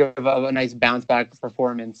in need of a nice bounce back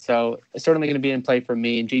performance. So it's certainly going to be in play for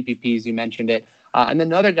me in GPPs. You mentioned it. And then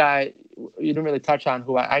another guy you didn't really touch on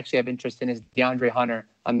who I actually have interest in is DeAndre Hunter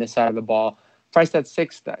on this side of the ball. Priced at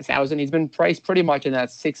 6,000. He's been priced pretty much in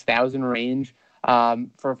that 6,000 range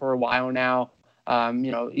for a while now.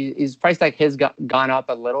 His price tag has gone up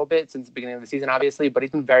a little bit since the beginning of the season, obviously, but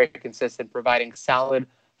he's been very consistent, providing solid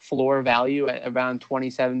floor value at around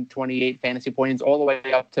 27, 28 fantasy points, all the way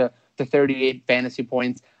up to 38 fantasy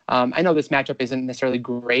points. I know this matchup isn't necessarily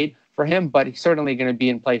great for him, but he's certainly going to be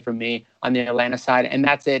in play for me on the Atlanta side. And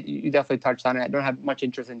that's it. You definitely touched on it. I don't have much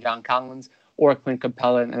interest in John Collins or Clint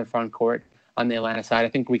Capella in the front court on the Atlanta side. I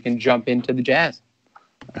think we can jump into the Jazz.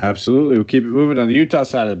 Absolutely. We'll keep it moving on the Utah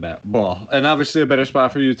side of the ball. And obviously a better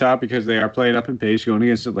spot for Utah because they are playing up in pace going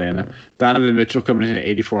against Atlanta. Donovan Mitchell coming in at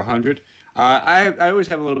 8,400. I always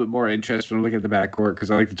have a little bit more interest when I look at the backcourt because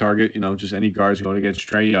I like to target, just any guards going against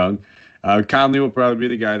Trae Young. Conley will probably be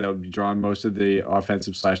the guy that will be drawing most of the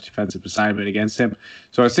offensive/defensive assignment against him.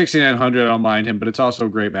 So at 6,900, I don't mind him, but it's also a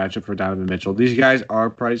great matchup for Donovan Mitchell. These guys are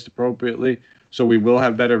priced appropriately, so we will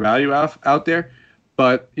have better value out there.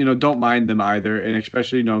 But, don't mind them either, and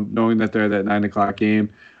especially, knowing that they're that 9 o'clock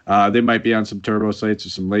game. They might be on some turbo slates or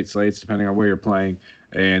some late slates, depending on where you're playing,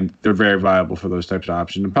 and they're very viable for those types of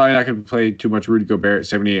options. I'm probably not going to play too much Rudy Gobert at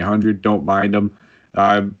 7,800. Don't mind them.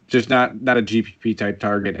 Just not a GPP type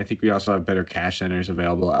target. I think we also have better cash centers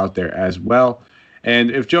available out there as well. And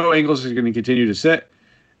if Joe Ingles is going to continue to sit,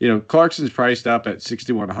 Clarkson's priced up at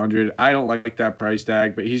 6,100. I don't like that price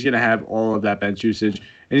tag, but he's going to have all of that bench usage,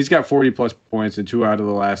 and he's got 40-plus points in 2 out of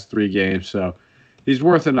the last 3 games. So he's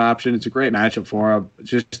worth an option. It's a great matchup for him.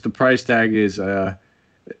 Just the price tag is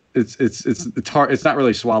it's hard. It's not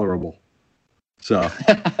really swallowable. So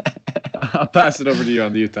I'll pass it over to you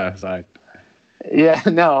on the Utah side. Yeah,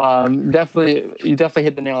 no, definitely. You definitely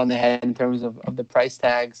hit the nail on the head in terms of the price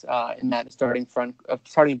tags in that starting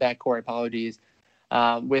backcourt. Apologies.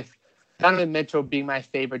 With Donovan Mitchell being my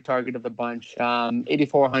favorite target of the bunch,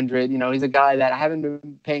 8,400. He's a guy that I haven't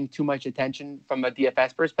been paying too much attention from a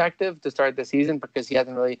DFS perspective to start the season because he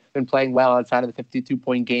hasn't really been playing well outside of the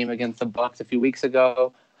 52-point game against the Bucks a few weeks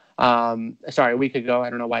ago. A week ago. I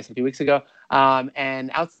don't know why I said a few weeks ago.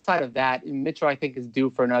 And outside of that, Mitchell, I think, is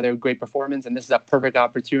due for another great performance. And this is a perfect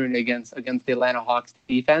opportunity against the Atlanta Hawks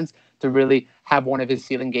defense to really have one of his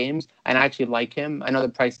ceiling games. And I actually like him. I know the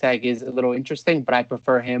price tag is a little interesting, but I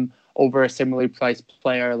prefer him over a similarly priced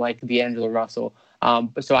player like D'Angelo Russell.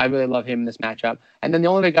 So I really love him in this matchup. And then the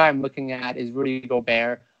only other guy I'm looking at is Rudy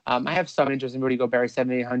Gobert. I have some interest in Rudy Gobert,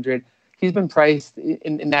 7,800. He's been priced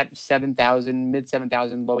in that 7,000, mid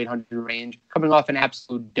 7,000, low 800 range, coming off an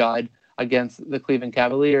absolute dud against the Cleveland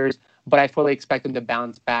Cavaliers. But I fully expect him to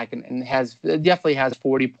bounce back and definitely has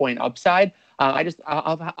 40-point upside.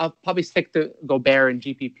 I'll probably stick to Gobert and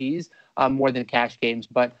GPPs more than cash games,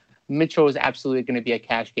 but Mitchell is absolutely going to be a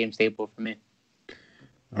cash game staple for me.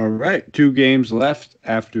 All right, 2 games left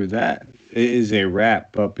after that. It is a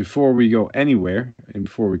wrap. But before we go anywhere and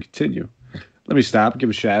before we continue, let me stop and give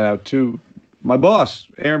a shout out to my boss,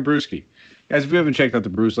 Aaron Bruski. Guys, if you haven't checked out the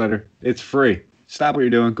Bruce Letter, it's free. Stop what you're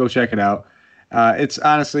doing. Go check it out. It's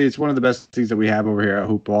one of the best things that we have over here at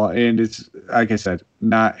Hoopball, and it's, like I said,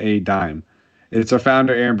 not a dime. It's our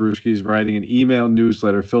founder, Aaron Bruski, is writing an email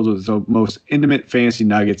newsletter filled with the most intimate fantasy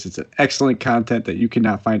nuggets. It's an excellent content that you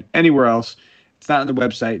cannot find anywhere else. It's not on the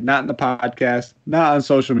website, not in the podcast, not on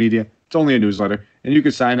social media. It's only a newsletter, and you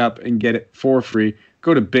can sign up and get it for free.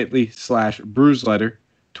 Go to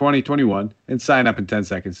bit.ly/BruceLetter2021 and sign up in 10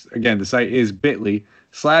 seconds. Again, the site is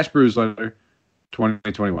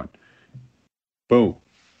bit.ly/BruceLetter2021. Boom.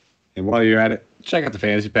 And while you're at it, check out the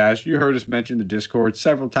Fantasy Pass. You heard us mention the Discord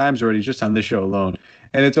several times already just on this show alone.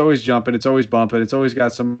 And it's always jumping. It's always bumping. It's always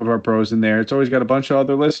got some of our pros in there. It's always got a bunch of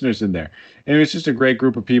other listeners in there. And it's just a great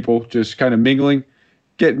group of people just kind of mingling,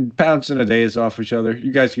 pouncing a days off each other.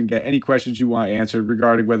 You guys can get any questions you want answered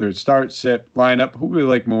regarding whether it's start, sit, lineup, who we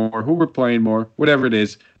like more, who we're playing more, whatever it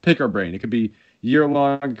is. Pick our brain. It could be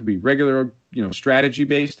year-long. It could be regular,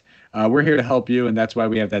 strategy-based. We're here to help you, and that's why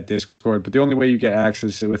we have that Discord. But the only way you get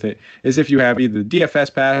access with it is if you have either the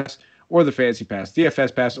DFS Pass or the Fantasy Pass.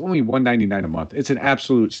 DFS Pass, only $1.99 a month. It's an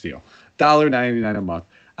absolute steal. $1.99 a month.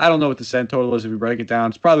 I don't know what the cent total is if you break it down.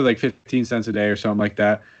 It's probably like 15 cents a day or something like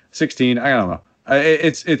that. 16, I don't know.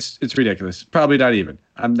 It's ridiculous. Probably not even.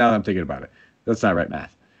 Now that I'm thinking about it. That's not right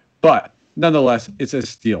math. But nonetheless, it's a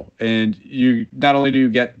steal. And you not only do you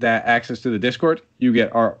get that access to the Discord, you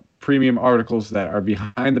get our premium articles that are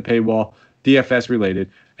behind the paywall, DFS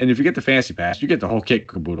related. And if you get the Fantasy Pass, you get the whole kit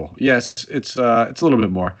caboodle. Yes, it's a little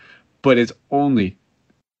bit more, but it's only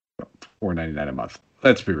 $4.99 a month.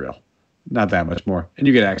 Let's be real. Not that much more. And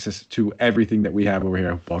you get access to everything that we have over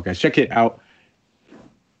here at Hoopball. Guys, check it out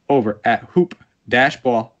over at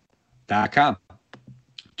hoop-ball.com.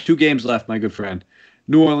 2 games left, my good friend.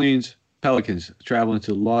 New Orleans Pelicans traveling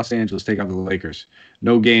to Los Angeles, take on the Lakers.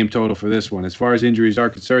 No game total for this one. As far as injuries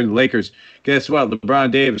are concerned, the Lakers, guess what?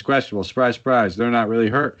 LeBron Davis, questionable. Surprise, surprise. They're not really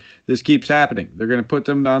hurt. This keeps happening. They're going to put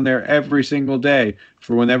them on there every single day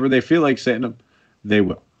for whenever they feel like sitting them. They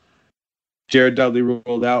will. Jared Dudley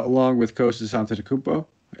rolled out along with Kostas Antetokounmpo.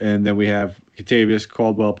 And then we have Kentavious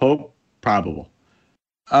Caldwell-Pope, probable.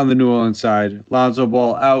 On the New Orleans side, Lonzo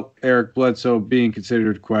Ball out, Eric Bledsoe being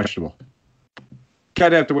considered questionable.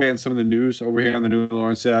 Kind of have to wait on some of the news over here on the New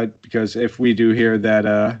Orleans side, because if we do hear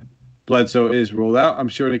that Bledsoe is rolled out, I'm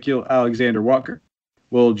sure Nickeil Alexander-Walker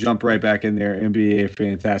will jump right back in there and be a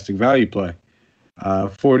fantastic value play.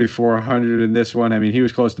 4,400 in this one. I mean, he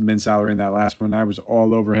was close to min salary in that last one. I was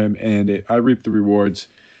all over him, and I reaped the rewards.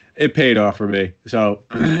 it paid off for me. So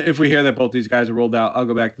if we hear that both these guys are rolled out, I'll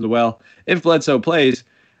go back to the well. If Bledsoe plays,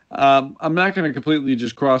 I'm not going to completely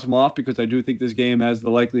just cross him off because I do think this game has the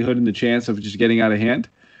likelihood and the chance of just getting out of hand.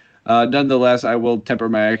 Nonetheless, I will temper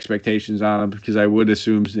my expectations on him because I would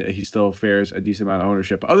assume that he still fares a decent amount of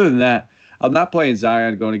ownership. Other than that, I'm not playing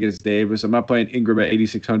Zion going against Davis. I'm not playing Ingram at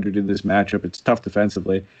 8,600 in this matchup. It's tough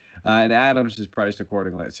defensively. And Adams is priced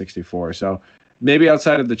accordingly at 64. So maybe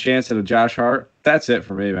outside of the chance at a Josh Hart, that's it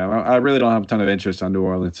for me, man. I really don't have a ton of interest on New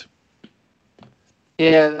Orleans.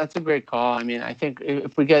 Yeah, that's a great call. I mean, I think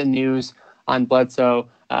if we get news on Bledsoe,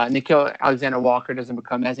 Nickeil Alexander-Walker doesn't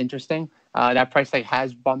become as interesting. That price tag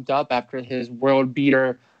has bumped up after his world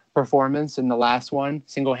beater performance in the last one,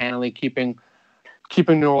 single-handedly keeping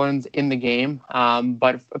New Orleans in the game.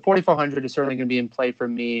 But 4,400 is certainly going to be in play for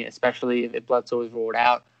me, especially if Bledsoe is rolled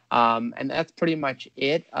out. And that's pretty much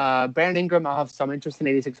it. Brandon Ingram, I'll have some interest in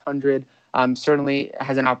 8,600. Certainly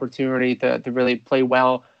has an opportunity to really play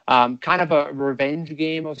well. Kind of a revenge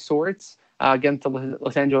game of sorts against the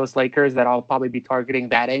Los Angeles Lakers that I'll probably be targeting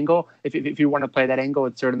that angle. If you want to play that angle,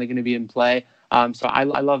 it's certainly going to be in play. So I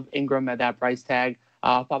love Ingram at that price tag.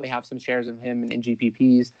 I'll probably have some shares of him in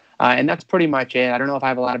GPPs. And that's pretty much it. I don't know if I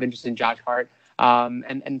have a lot of interest in Josh Hart.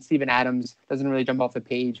 And Steven Adams doesn't really jump off the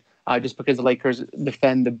page just because the Lakers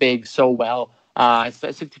defend the big so well.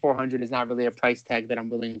 6,400 is not really a price tag that I'm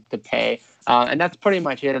willing to pay. And that's pretty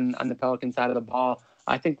much it on the Pelican side of the ball.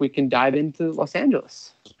 I think we can dive into Los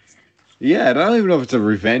Angeles. Yeah, and I don't even know if it's a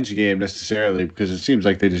revenge game necessarily because it seems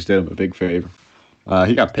like they just did him a big favor.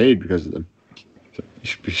 He got paid because of them. So you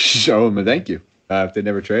should show him a thank you. If they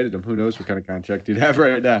never traded him, who knows what kind of contract he'd have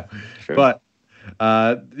right now. Sure. But,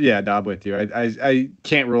 yeah, no, I'm with you. I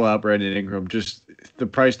can't rule out Brandon Ingram. Just the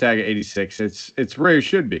price tag at 86, it's where it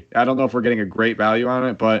should be. I don't know if we're getting a great value on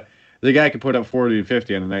it, but the guy can put up 40 and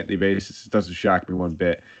 50 on a nightly basis. It doesn't shock me one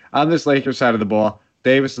bit. On this Lakers side of the ball,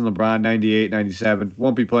 Davis and LeBron, 98, 97.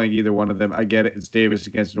 Won't be playing either one of them. I get it. It's Davis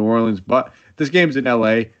against New Orleans, but this game's in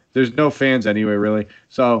L.A. There's no fans anyway, really.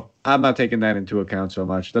 So I'm not taking that into account so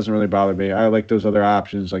much. It doesn't really bother me. I like those other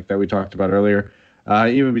options like that we talked about earlier.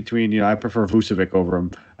 Even between, I prefer Vucevic over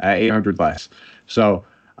him at 800 less. So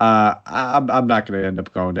I'm not going to end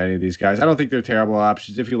up going to any of these guys. I don't think they're terrible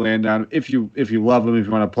options. If you land on, if you love them, if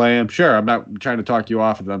you want to play them, sure. I'm not trying to talk you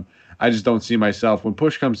off of them. I just don't see myself when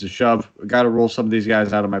push comes to shove. Got to roll some of these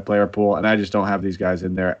guys out of my player pool, and I just don't have these guys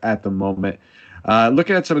in there at the moment.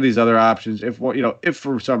 Looking at some of these other options, if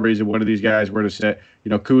for some reason one of these guys were to sit,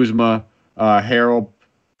 Kuzma, Harold,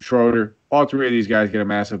 Schroeder, all three of these guys get a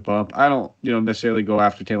massive bump. I don't, necessarily go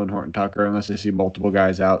after Talen Horton-Tucker unless I see multiple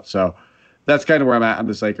guys out. So that's kind of where I'm at on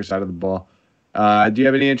this Lakers side of the ball. Do you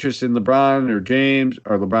have any interest in LeBron or James,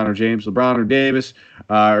 LeBron or Davis?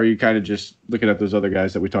 Or are you kind of just looking at those other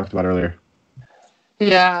guys that we talked about earlier?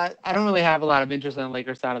 Yeah, I don't really have a lot of interest on the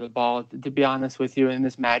Lakers side of the ball, to be honest with you, in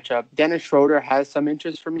this matchup. Dennis Schroeder has some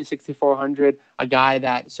interest for me, 6,400, a guy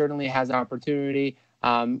that certainly has an opportunity,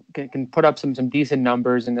 can put up some decent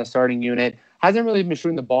numbers in the starting unit. Hasn't really been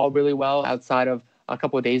shooting the ball really well outside of a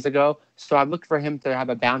couple of days ago. So I've looked for him to have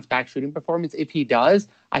a bounce-back shooting performance. If he does,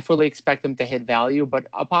 I fully expect him to hit value, but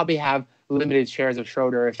I'll probably have limited shares of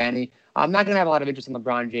Schroeder, if any. I'm not going to have a lot of interest in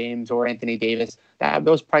LeBron James or Anthony Davis.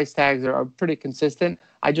 Those price tags are pretty consistent.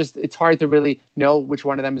 It's hard to really know which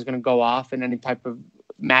one of them is going to go off in any type of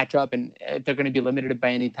matchup, and if they're going to be limited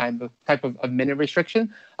by any type of minute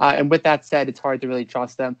restriction. And with that said, it's hard to really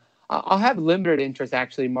trust them. I'll have limited interest,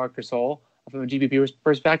 actually, Marc Gasol from a GPP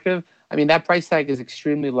perspective. I mean, that price tag is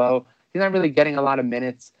extremely low. He's not really getting a lot of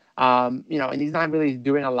minutes, and he's not really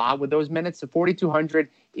doing a lot with those minutes. So 4,200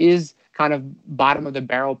 is kind of bottom of the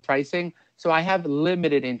barrel pricing. So I have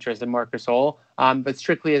limited interest in Marc Gasol, but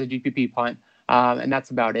strictly as a GPP punt, and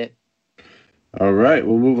that's about it. All right,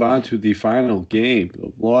 we'll move on to the final game.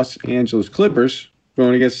 The Los Angeles Clippers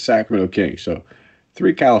going against the Sacramento Kings. So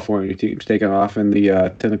 3 California teams taking off in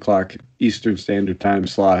the 10 o'clock Eastern Standard Time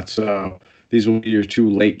slot. So these will be your 2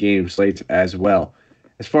 late game slates as well.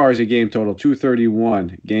 As far as a game total,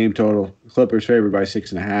 231 game total. Clippers favored by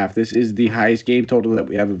 6.5. This is the highest game total that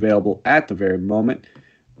we have available at the very moment.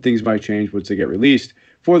 Things might change once they get released.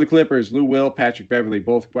 For the Clippers, Lou Will, Patrick Beverley,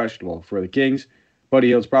 both questionable. For the Kings, Buddy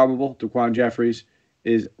Hield's probable. DeQuan Jeffries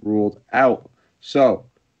is ruled out. So,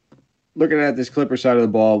 looking at this Clipper side of the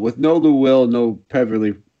ball, with no Lou Will, no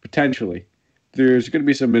Beverley, potentially, there's going to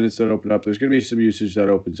be some minutes that open up. There's going to be some usage that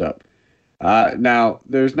opens up. Now,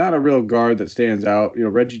 there's not a real guard that stands out.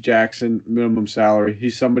 Reggie Jackson, minimum salary.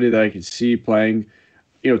 He's somebody that I can see playing,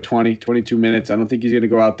 20, 22 minutes. I don't think he's going to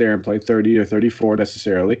go out there and play 30 or 34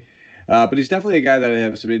 necessarily. But he's definitely a guy that I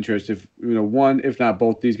have some interest if, one, if not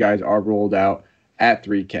both these guys are rolled out. at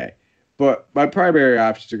 3K. But my primary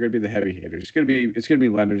options are going to be the heavy hitters. It's going to be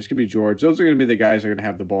Leonard. It's going to be George. Those are going to be the guys that are going to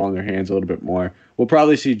have the ball in their hands a little bit more. We'll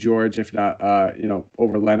probably see George, if not,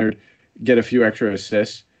 over Leonard, get a few extra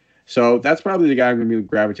assists. So that's probably the guy I'm going to be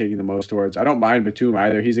gravitating the most towards. I don't mind Batum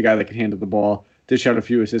either. He's a guy that can handle the ball, dish out a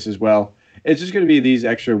few assists as well. It's just going to be these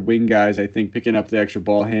extra wing guys, I think, picking up the extra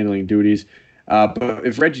ball handling duties. But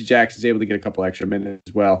if Reggie Jackson's able to get a couple extra minutes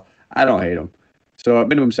as well, I don't hate him. So at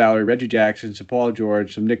minimum salary, Reggie Jackson, some Paul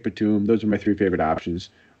George, some Nick Batum. Those are my three favorite options.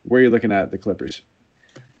 Where are you looking at the Clippers?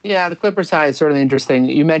 Yeah, the Clippers side is certainly interesting.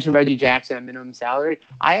 You mentioned Reggie Jackson at minimum salary.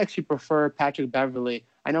 I actually prefer Patrick Beverley.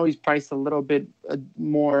 I know he's priced a little bit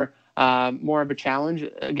more of a challenge.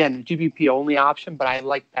 Again, GPP only option, but I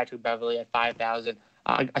like Patrick Beverley at 5,000.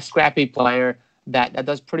 A scrappy player that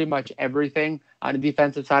does pretty much everything on the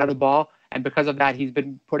defensive side of the ball. And because of that, he's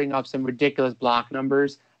been putting up some ridiculous block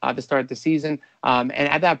numbers to start the season. And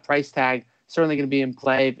at that price tag, certainly going to be in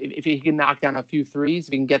play. If he can knock down a few threes,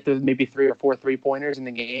 if he can get to maybe 3 or 4 3-pointers in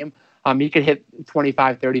the game, he could hit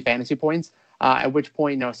 25, 30 fantasy points, at which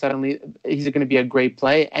point, suddenly he's going to be a great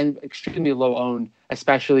play and extremely low owned,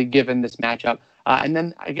 especially given this matchup. And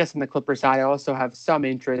then I guess on the Clippers side, I also have some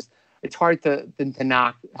interest. It's hard to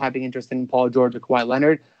not having interest in Paul George or Kawhi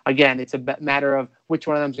Leonard. Again, it's a matter of which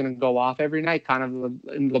one of them is going to go off every night, kind of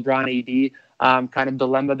in LeBron AD kind of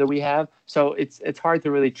dilemma that we have. So it's hard to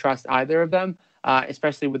really trust either of them,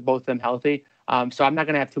 especially with both of them healthy. So I'm not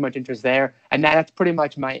going to have too much interest there. And that's pretty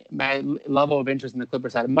much my level of interest in the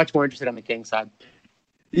Clippers side. I'm much more interested on the Kings side.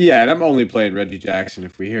 Yeah, and I'm only playing Reggie Jackson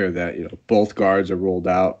if we hear that both guards are ruled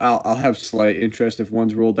out. I'll have slight interest if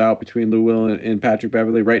one's ruled out between Lou Will and Patrick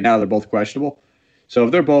Beverley. Right now, they're both questionable. So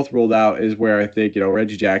if they're both ruled out is where I think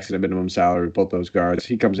Reggie Jackson at minimum salary, both those guards,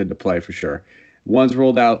 he comes into play for sure. One's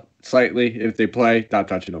ruled out slightly. If they play, not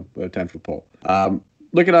touching them with a 10-foot pole.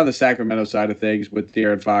 Looking on the Sacramento side of things with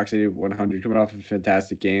De'Aaron Fox, 8,100, coming off a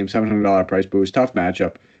fantastic game, $700 price boost, tough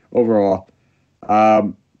matchup overall.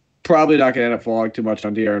 Probably not going to end up falling too much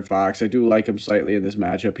on De'Aaron Fox. I do like him slightly in this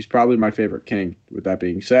matchup. He's probably my favorite King. With that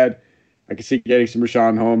being said, I can see getting some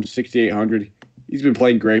Rashawn Holmes, 6,800. He's been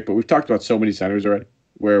playing great, but we've talked about so many centers already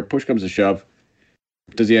where push comes to shove.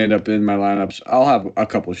 Does he end up in my lineups? I'll have a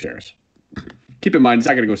couple of shares. Keep in mind, he's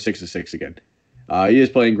not going to go 6-6 again. He is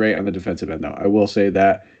playing great on the defensive end, though. I will say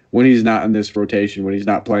that when he's not in this rotation, when he's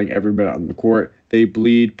not playing every minute on the court, they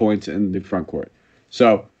bleed points in the front court.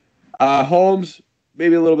 So, Holmes,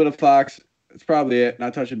 maybe a little bit of Fox. That's probably it.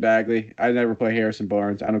 Not touching Bagley. I never play Harrison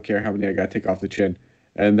Barnes. I don't care how many I got to take off the chin.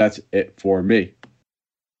 And that's it for me.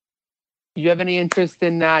 You have any interest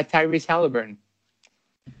in Tyrese Halliburton?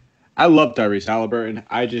 I love Tyrese Halliburton.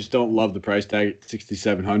 I just don't love the price tag at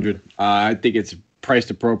 $6,700. I think it's priced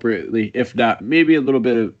appropriately, if not maybe a little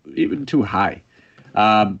bit of even too high.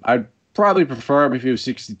 I'd probably prefer him if he was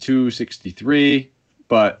 62, 63,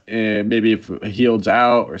 but maybe if Hield's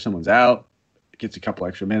out or someone's out, gets a couple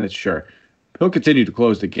extra minutes, sure. He'll continue to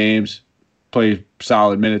close the games, play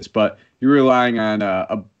solid minutes, but you're relying on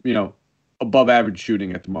above average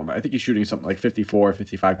shooting at the moment. I think he's shooting something like 54,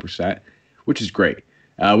 55%, which is great.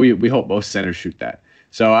 We hope most centers shoot that.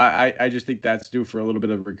 So I just think that's due for a little bit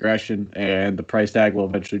of regression, and the price tag will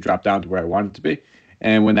eventually drop down to where I want it to be.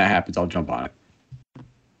 And when that happens, I'll jump on it.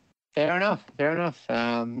 Fair enough.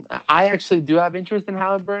 I actually do have interest in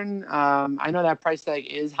Halliburton. I know that price tag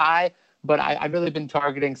is high, but I've really been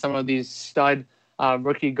targeting some of these stud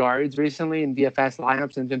rookie guards recently in DFS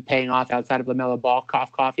lineups and been paying off outside of LaMelo Ball,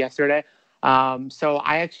 cough yesterday. So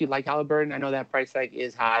I actually like Halliburton. I know that price tag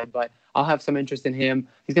is high, but I'll have some interest in him.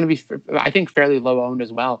 He's going to be, I think, fairly low owned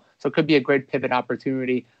as well. So it could be a great pivot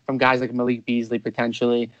opportunity from guys like Malik Beasley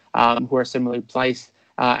potentially, who are similarly placed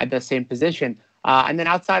at the same position. And then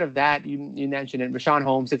outside of that, you mentioned it, Rashawn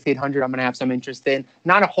Holmes, 6,800, I'm going to have some interest in.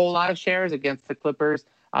 Not a whole lot of shares against the Clippers,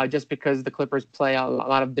 just because the Clippers play a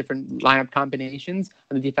lot of different lineup combinations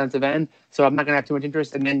on the defensive end. So I'm not going to have too much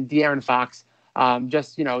interest. And then De'Aaron Fox,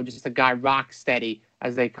 just a guy rock steady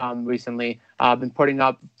as they come recently. Been putting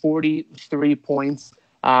up 43 points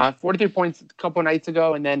a couple nights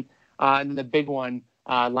ago, and then the big one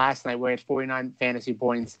last night where he had 49 fantasy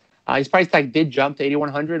points. His price tag did jump to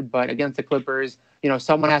 8,100, but against the Clippers,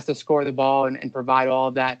 someone has to score the ball and provide all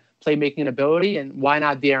of that playmaking ability, and why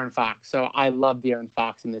not De'Aaron Fox? So I love De'Aaron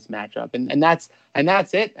Fox in this matchup, and that's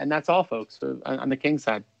it, and that's all, folks, on the Kings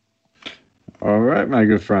side. All right, my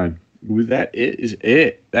good friend. That is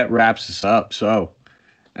it. That wraps us up. So,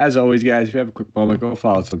 as always, guys, if you have a quick moment, go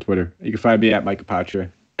follow us on Twitter. You can find me at Mike Apotria,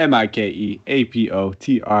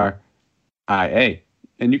 MikeApoTria.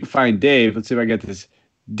 And you can find Dave, let's see if I get this,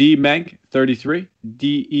 DMenk33,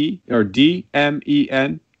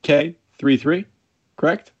 DEMENK33.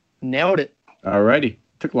 correct? Nailed it. Alrighty.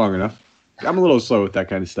 Took long enough. I'm a little slow with that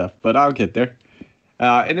kind of stuff, but I'll get there.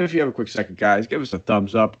 And if you have a quick second, guys, give us a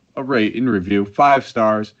thumbs up, a rate and review, 5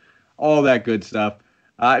 stars, all that good stuff.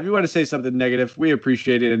 If you want to say something negative, we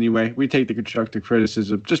appreciate it anyway. We take the constructive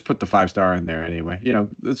criticism. Just put the 5-star in there anyway.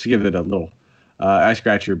 Let's give it a little I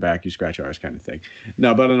scratch your back, you scratch ours kind of thing.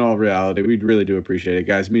 No, but in all reality, we really do appreciate it,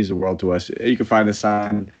 guys. It means the world to us. You can find us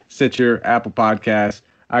on Stitcher, Apple Podcasts,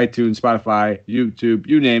 iTunes, Spotify, YouTube,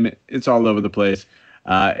 you name it. It's all over the place,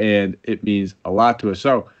 and it means a lot to us.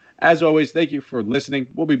 So, as always, thank you for listening.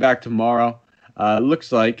 We'll be back tomorrow.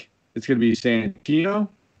 Looks like it's going to be Santino.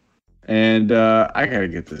 And I got to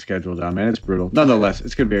get the schedule down, man. It's brutal. Nonetheless,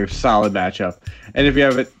 it's going to be a solid matchup. And if you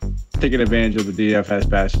haven't taken advantage of the DFS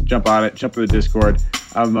Pass, jump on it. Jump to the Discord.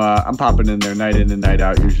 I'm popping in there night in and night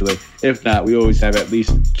out usually. If not, we always have at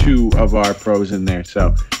least 2 of our pros in there.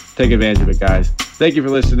 So take advantage of it, guys. Thank you for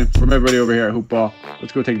listening. From everybody over here at Hoopball,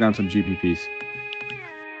 let's go take down some GPPs.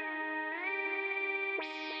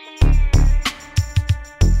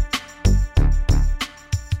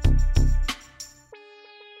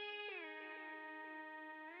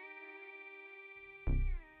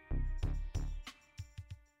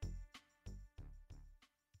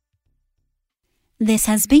 This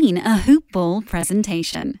has been a Hoop Ball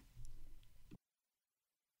presentation.